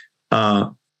the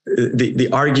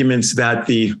arguments that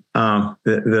the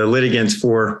litigants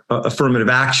for affirmative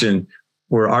action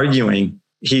were arguing.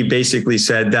 He basically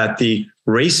said that the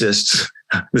racists,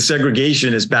 the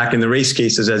segregationists back in the race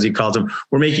cases, as he calls them,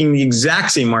 were making the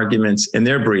exact same arguments in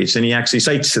their briefs, and he actually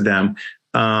cites to them.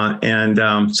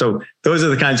 So those are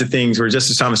the kinds of things where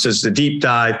Justice Thomas does the deep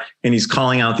dive and he's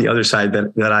calling out the other side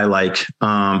that I like.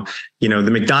 The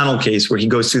McDonald case, where he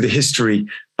goes through the history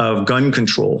of gun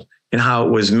control and how it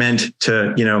was meant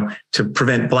to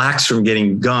prevent blacks from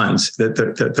getting guns, that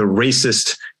the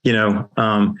racist,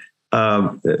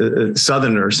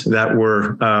 Southerners that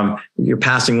were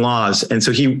passing laws. And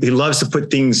so he loves to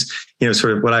put things,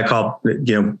 sort of what I call,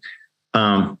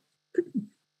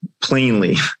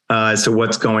 plainly as to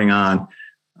what's going on.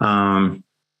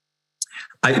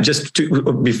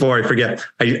 Before I forget,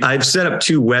 I've set up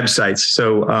 2 websites.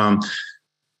 So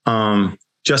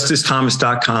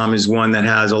justicethomas.com is one that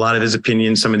has a lot of his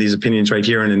opinions, some of these opinions right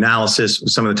here, and analysis.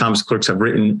 Some of the Thomas clerks have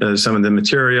written some of the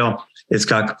material. It's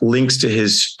got links to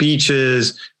his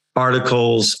speeches,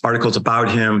 articles about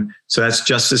him. So that's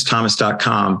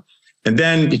justicethomas.com. And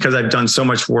then, because I've done so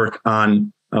much work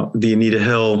on the Anita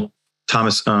Hill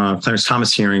Clarence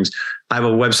Thomas hearings, I have a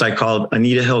website called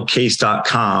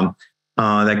anitahillcase.com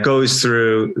that goes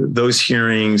through those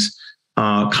hearings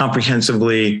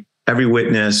comprehensively, every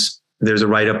witness. There's a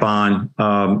write-up on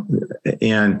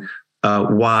and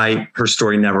why her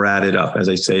story never added up, as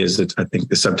I say, is I think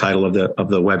the subtitle of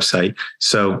the website.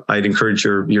 So I'd encourage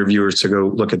your viewers to go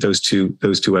look at those two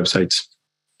websites.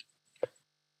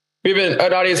 We have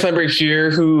an audience member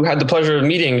here who had the pleasure of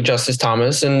meeting Justice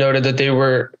Thomas and noted that they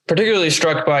were particularly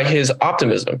struck by his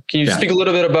optimism. Can you speak a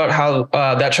little bit about how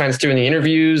that shines through in the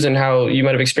interviews and how you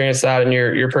might have experienced that in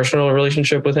your personal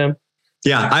relationship with him?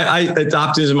 Yeah, it's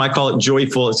optimism. I call it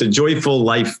joyful. It's a joyful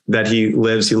life that he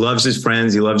lives. He loves his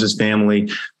friends. He loves his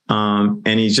family.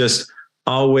 And he's just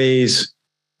always,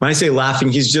 when I say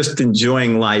laughing, he's just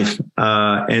enjoying life.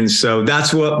 And so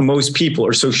that's what most people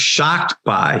are so shocked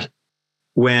by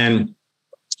when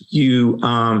you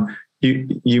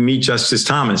meet Justice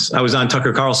Thomas. I was on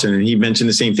Tucker Carlson and he mentioned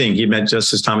the same thing. He met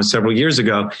Justice Thomas several years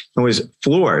ago and was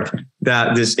floored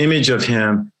that this image of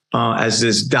him as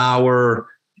this dour,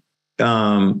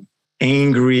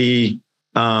 angry,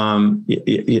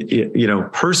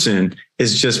 person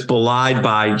is just belied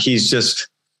by, he's just,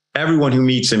 everyone who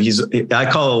meets him, I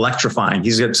call it electrifying.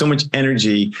 He's got so much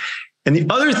energy. And the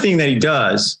other thing that he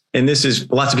does, and this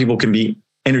is, lots of people can be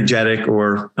energetic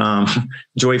or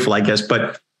joyful, I guess,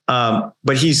 but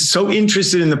he's so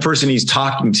interested in the person he's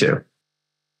talking to.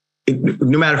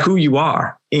 no matter who you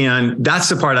are. And that's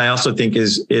the part I also think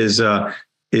is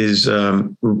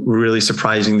really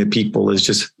surprising to people, is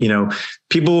just,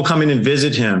 people will come in and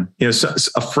visit him. So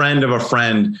a friend of a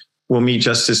friend will meet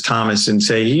Justice Thomas and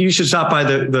say, you should stop by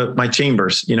my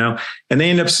chambers, and they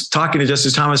end up talking to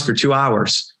Justice Thomas for 2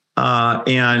 hours.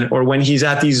 Or when he's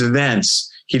at these events,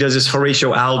 he does this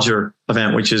Horatio Alger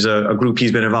event, which is a group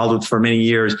he's been involved with for many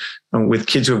years, with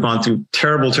kids who have gone through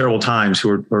terrible, terrible times, who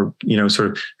are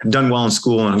sort of have done well in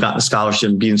school and have gotten a scholarship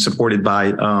and being supported by,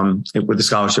 with the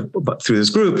scholarship through this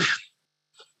group.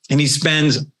 And he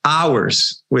spends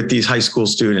hours with these high school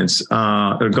students,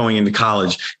 that are going into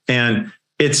college. And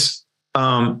it's,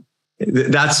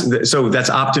 that's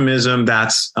optimism,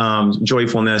 that's,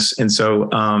 joyfulness. And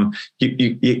so,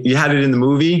 you had it in the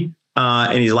movie,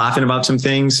 and he's laughing about some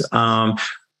things.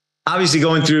 Obviously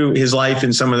going through his life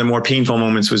and some of the more painful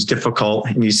moments was difficult.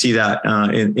 And you see that,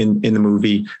 in the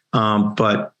movie.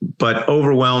 But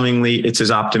overwhelmingly it's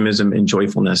his optimism and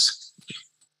joyfulness.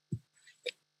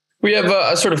 We have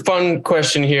a sort of fun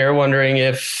question here, wondering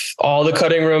if all the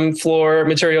cutting room floor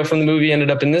material from the movie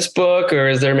ended up in this book, or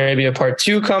is there maybe a part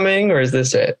 2 coming, or is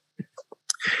this it?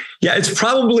 Yeah, it's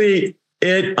probably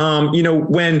it.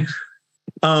 When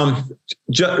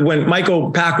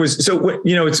Michael Pack was,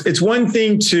 it's one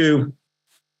thing to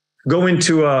go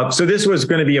into so this was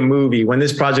going to be a movie. When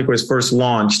this project was first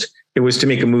launched, it was to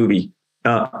make a movie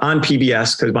on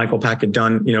PBS, because Michael Pack had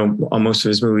done, most of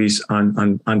his movies on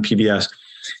PBS.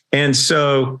 And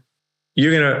so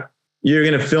you're going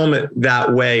to film it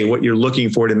that way, what you're looking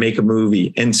for to make a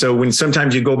movie. And so when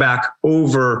sometimes you go back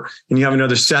over and you have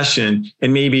another session,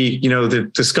 and maybe, the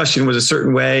discussion was a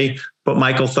certain way, but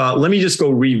Michael thought, let me just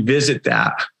go revisit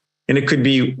that. And it could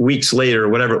be weeks later, or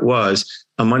whatever it was,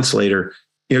 months later,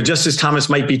 Justice Thomas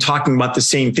might be talking about the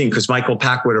same thing, because Michael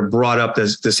Pack would have brought up the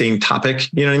same topic,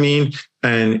 you know what I mean?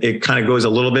 And it kind of goes a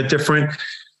little bit different.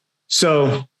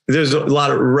 So there's a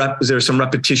lot of there's some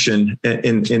repetition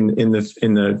in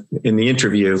the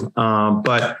interview.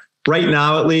 But right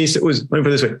now, at least, let me put it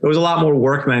this way, it was a lot more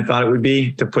work than I thought it would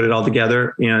be to put it all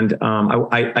together. And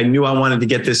I knew I wanted to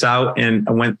get this out, and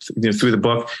I went through the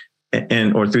book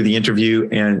or through the interview,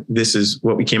 and this is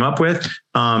what we came up with.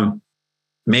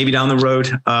 Maybe down the road,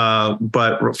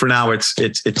 but for now, it's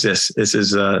this. This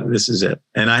is it.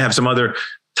 And I have some other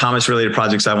Thomas related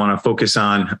projects I want to focus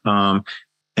on.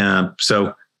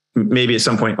 So maybe at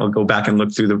some point I'll go back and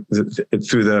look through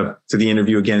the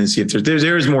interview again and see if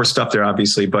there is more stuff there,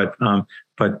 obviously, but I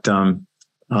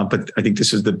think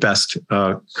this is the best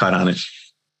cut on it.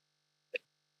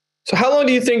 So how long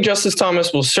do you think Justice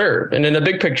Thomas will serve? And in a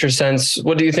big picture sense,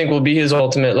 what do you think will be his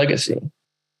ultimate legacy?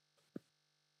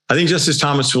 I think Justice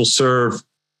Thomas will serve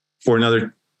for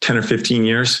another 10 or 15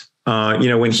 years.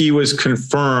 When he was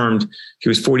confirmed, he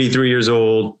was 43 years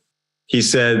old. He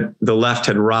said the left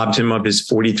had robbed him of his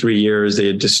 43 years. They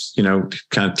had just,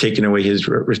 kind of taken away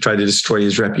tried to destroy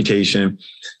his reputation.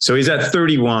 So he's at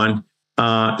 31.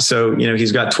 So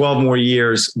he's got 12 more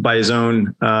years by his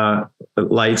own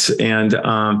lights. And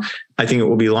I think it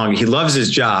will be longer. He loves his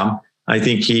job. I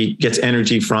think he gets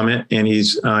energy from it. And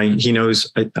he knows,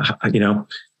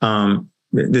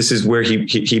 this is where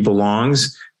he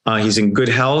belongs. He's in good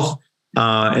health.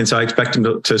 And so I expect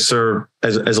him to serve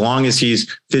as long as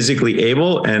he's physically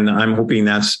able. And I'm hoping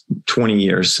that's 20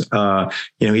 years.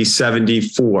 He's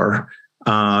 74.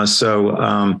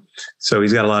 So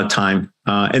he's got a lot of time.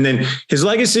 And then his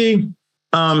legacy,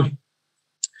 I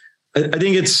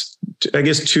think it's,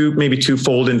 maybe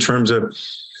twofold in terms of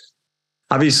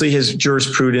obviously his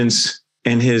jurisprudence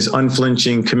and his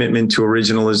unflinching commitment to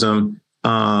originalism.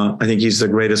 I think he's the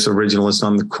greatest originalist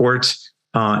on the court,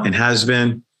 and has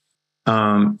been.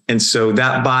 And so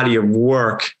that body of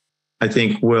work, I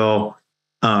think, will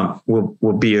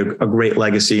be a great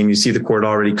legacy. And you see the court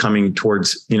already coming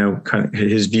towards, kind of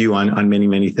his view on many,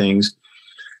 many things.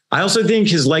 I also think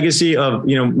his legacy of,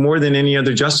 more than any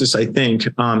other justice, I think,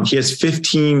 he has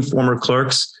 15 former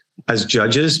clerks as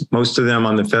judges, most of them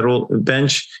on the federal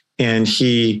bench. And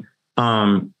he's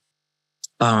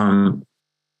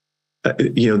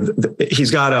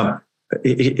got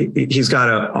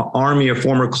an army of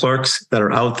former clerks that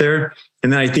are out there.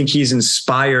 And then I think he's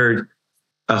inspired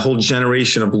a whole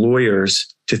generation of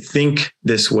lawyers to think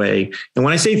this way. And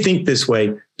when I say think this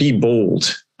way, be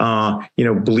bold,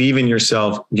 believe in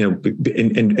yourself,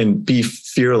 and be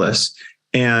fearless.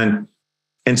 And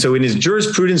so in his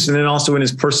jurisprudence, and then also in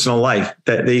his personal life,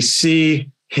 that they see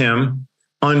him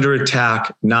under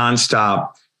attack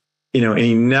nonstop, and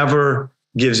he never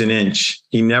gives an inch.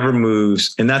 He never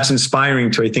moves. And that's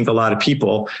inspiring to, I think, a lot of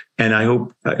people. And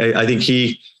I think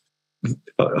he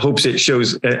hopes it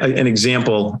shows an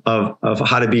example of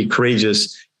how to be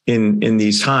courageous in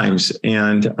these times.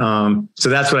 And so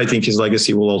that's what I think his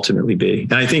legacy will ultimately be.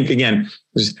 And I think, again,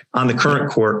 on the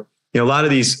current court, a lot of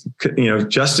these,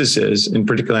 justices, and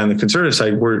particularly on the conservative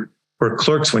side, were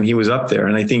clerks when he was up there.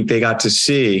 And I think they got to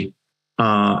see,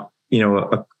 a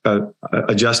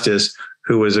justice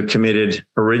who was a committed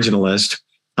originalist.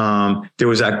 There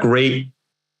was that great,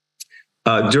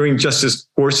 during Justice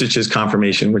Gorsuch's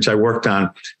confirmation, which I worked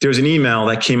on, there was an email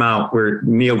that came out where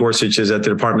Neil Gorsuch is at the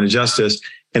Department of Justice,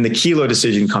 and the Kelo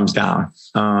decision comes down,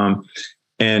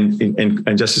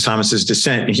 and Justice Thomas's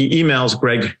dissent. And he emails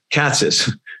Greg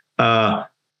Katsas,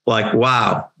 like,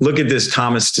 wow, look at this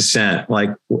Thomas dissent.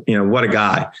 Like, what a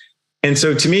guy. And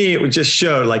so to me, it would just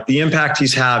show like the impact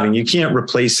he's having. You can't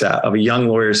replace that of a young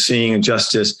lawyer seeing a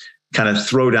justice kind of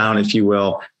throw down, if you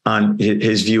will, on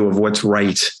his view of what's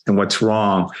right and what's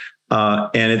wrong.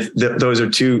 And those are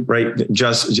two, right?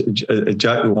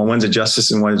 One's a justice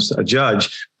and one's a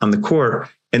judge on the court.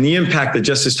 And the impact that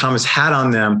Justice Thomas had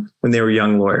on them when they were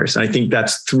young lawyers. And I think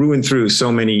that's through and through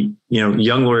so many,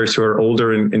 young lawyers who are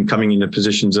older and coming into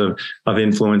positions of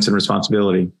influence and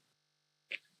responsibility.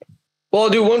 Well, I'll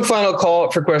do one final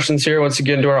call for questions here. Once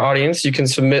again, to our audience, you can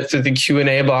submit through the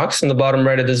Q&A box in the bottom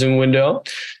right of the Zoom window.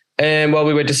 And while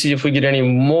we wait to see if we get any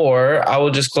more, I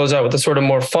will just close out with a sort of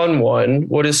more fun one.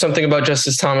 What is something about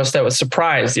Justice Thomas that would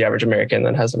surprise the average American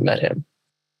that hasn't met him?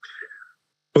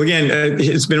 Well, again,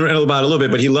 it's been written about a little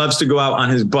bit, but he loves to go out on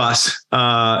his bus.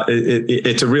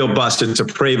 It's a real bus. It's a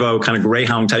Prevost kind of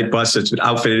Greyhound type bus. It's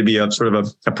outfitted to be a sort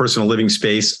of a personal living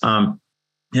space.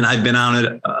 And I've been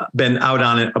out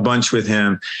on it a bunch with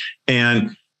him,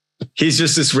 and he's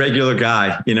just this regular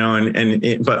guy,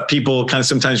 but people kind of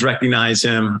sometimes recognize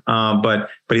him. But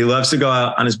he loves to go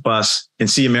out on his bus and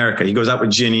see America. He goes out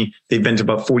with Ginny. They've been to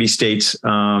about 40 states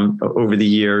over the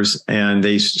years, and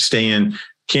they stay in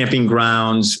camping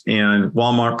grounds and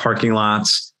Walmart parking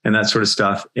lots and that sort of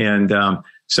stuff. And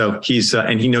so he's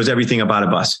and he knows everything about a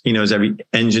bus. He knows every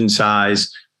engine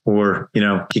size, or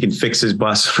he can fix his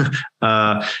bus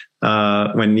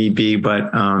when need be.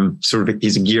 But sort of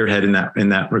he's a gearhead in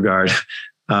that regard.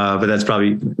 But that's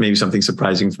probably maybe something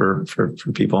surprising for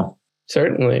people.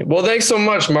 Certainly. Well, thanks so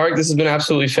much, Mark. This has been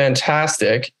absolutely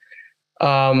fantastic.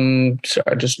 Sorry,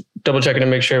 just double checking to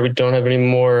make sure we don't have any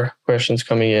more questions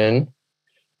coming in.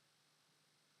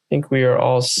 I think we are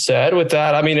all set with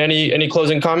that. I mean, any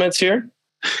closing comments here?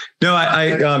 No,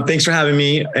 I thanks for having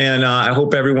me. And I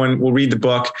hope everyone will read the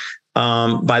book,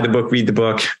 buy the book, read the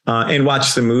book, and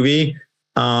watch the movie,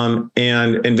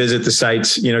 and visit the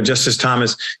sites. Justice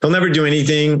Thomas, he'll never do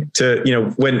anything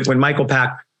to, when Michael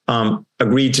Pack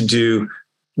agreed to do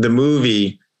the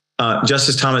movie,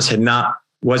 Justice Thomas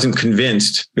wasn't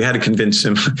convinced. We had to convince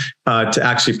him to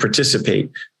actually participate,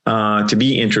 to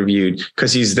be interviewed,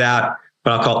 because he's that,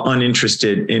 what I'll call,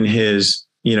 uninterested in his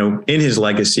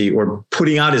legacy, or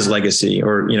putting out his legacy,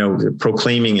 or,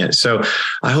 proclaiming it. So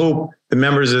I hope the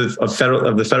members of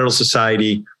the Federal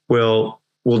Society will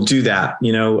do that,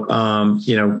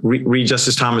 read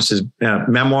Justice Thomas's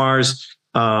memoirs,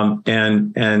 and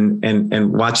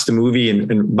watch the movie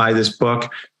and buy this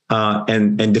book,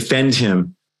 and defend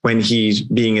him when he's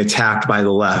being attacked by the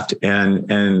left,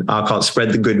 and I'll call it spread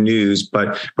the good news,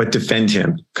 but defend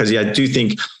him, because I do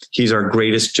think he's our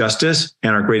greatest justice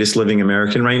and our greatest living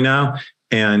American right now.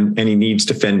 And he needs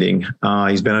defending.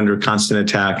 He's been under constant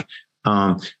attack.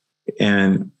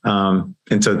 And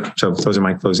so those are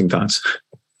my closing thoughts.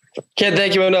 Can't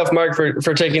thank you enough, Mark,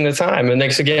 for taking the time. And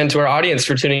thanks again to our audience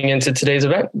for tuning into today's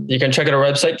event. You can check out our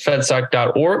website,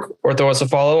 fedsoc.org, or throw us a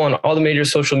follow on all the major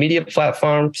social media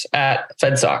platforms at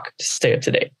FedSoc to stay up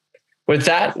to date. With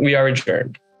that, we are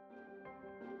adjourned.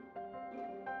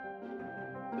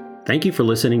 Thank you for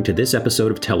listening to this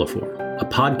episode of Teleform, a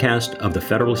podcast of the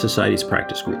Federalist Society's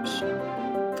practice groups.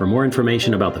 For more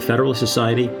information about the Federalist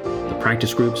Society, the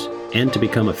practice groups, and to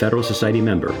become a Federalist Society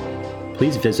member,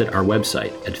 please visit our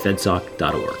website at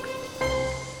fedsoc.org.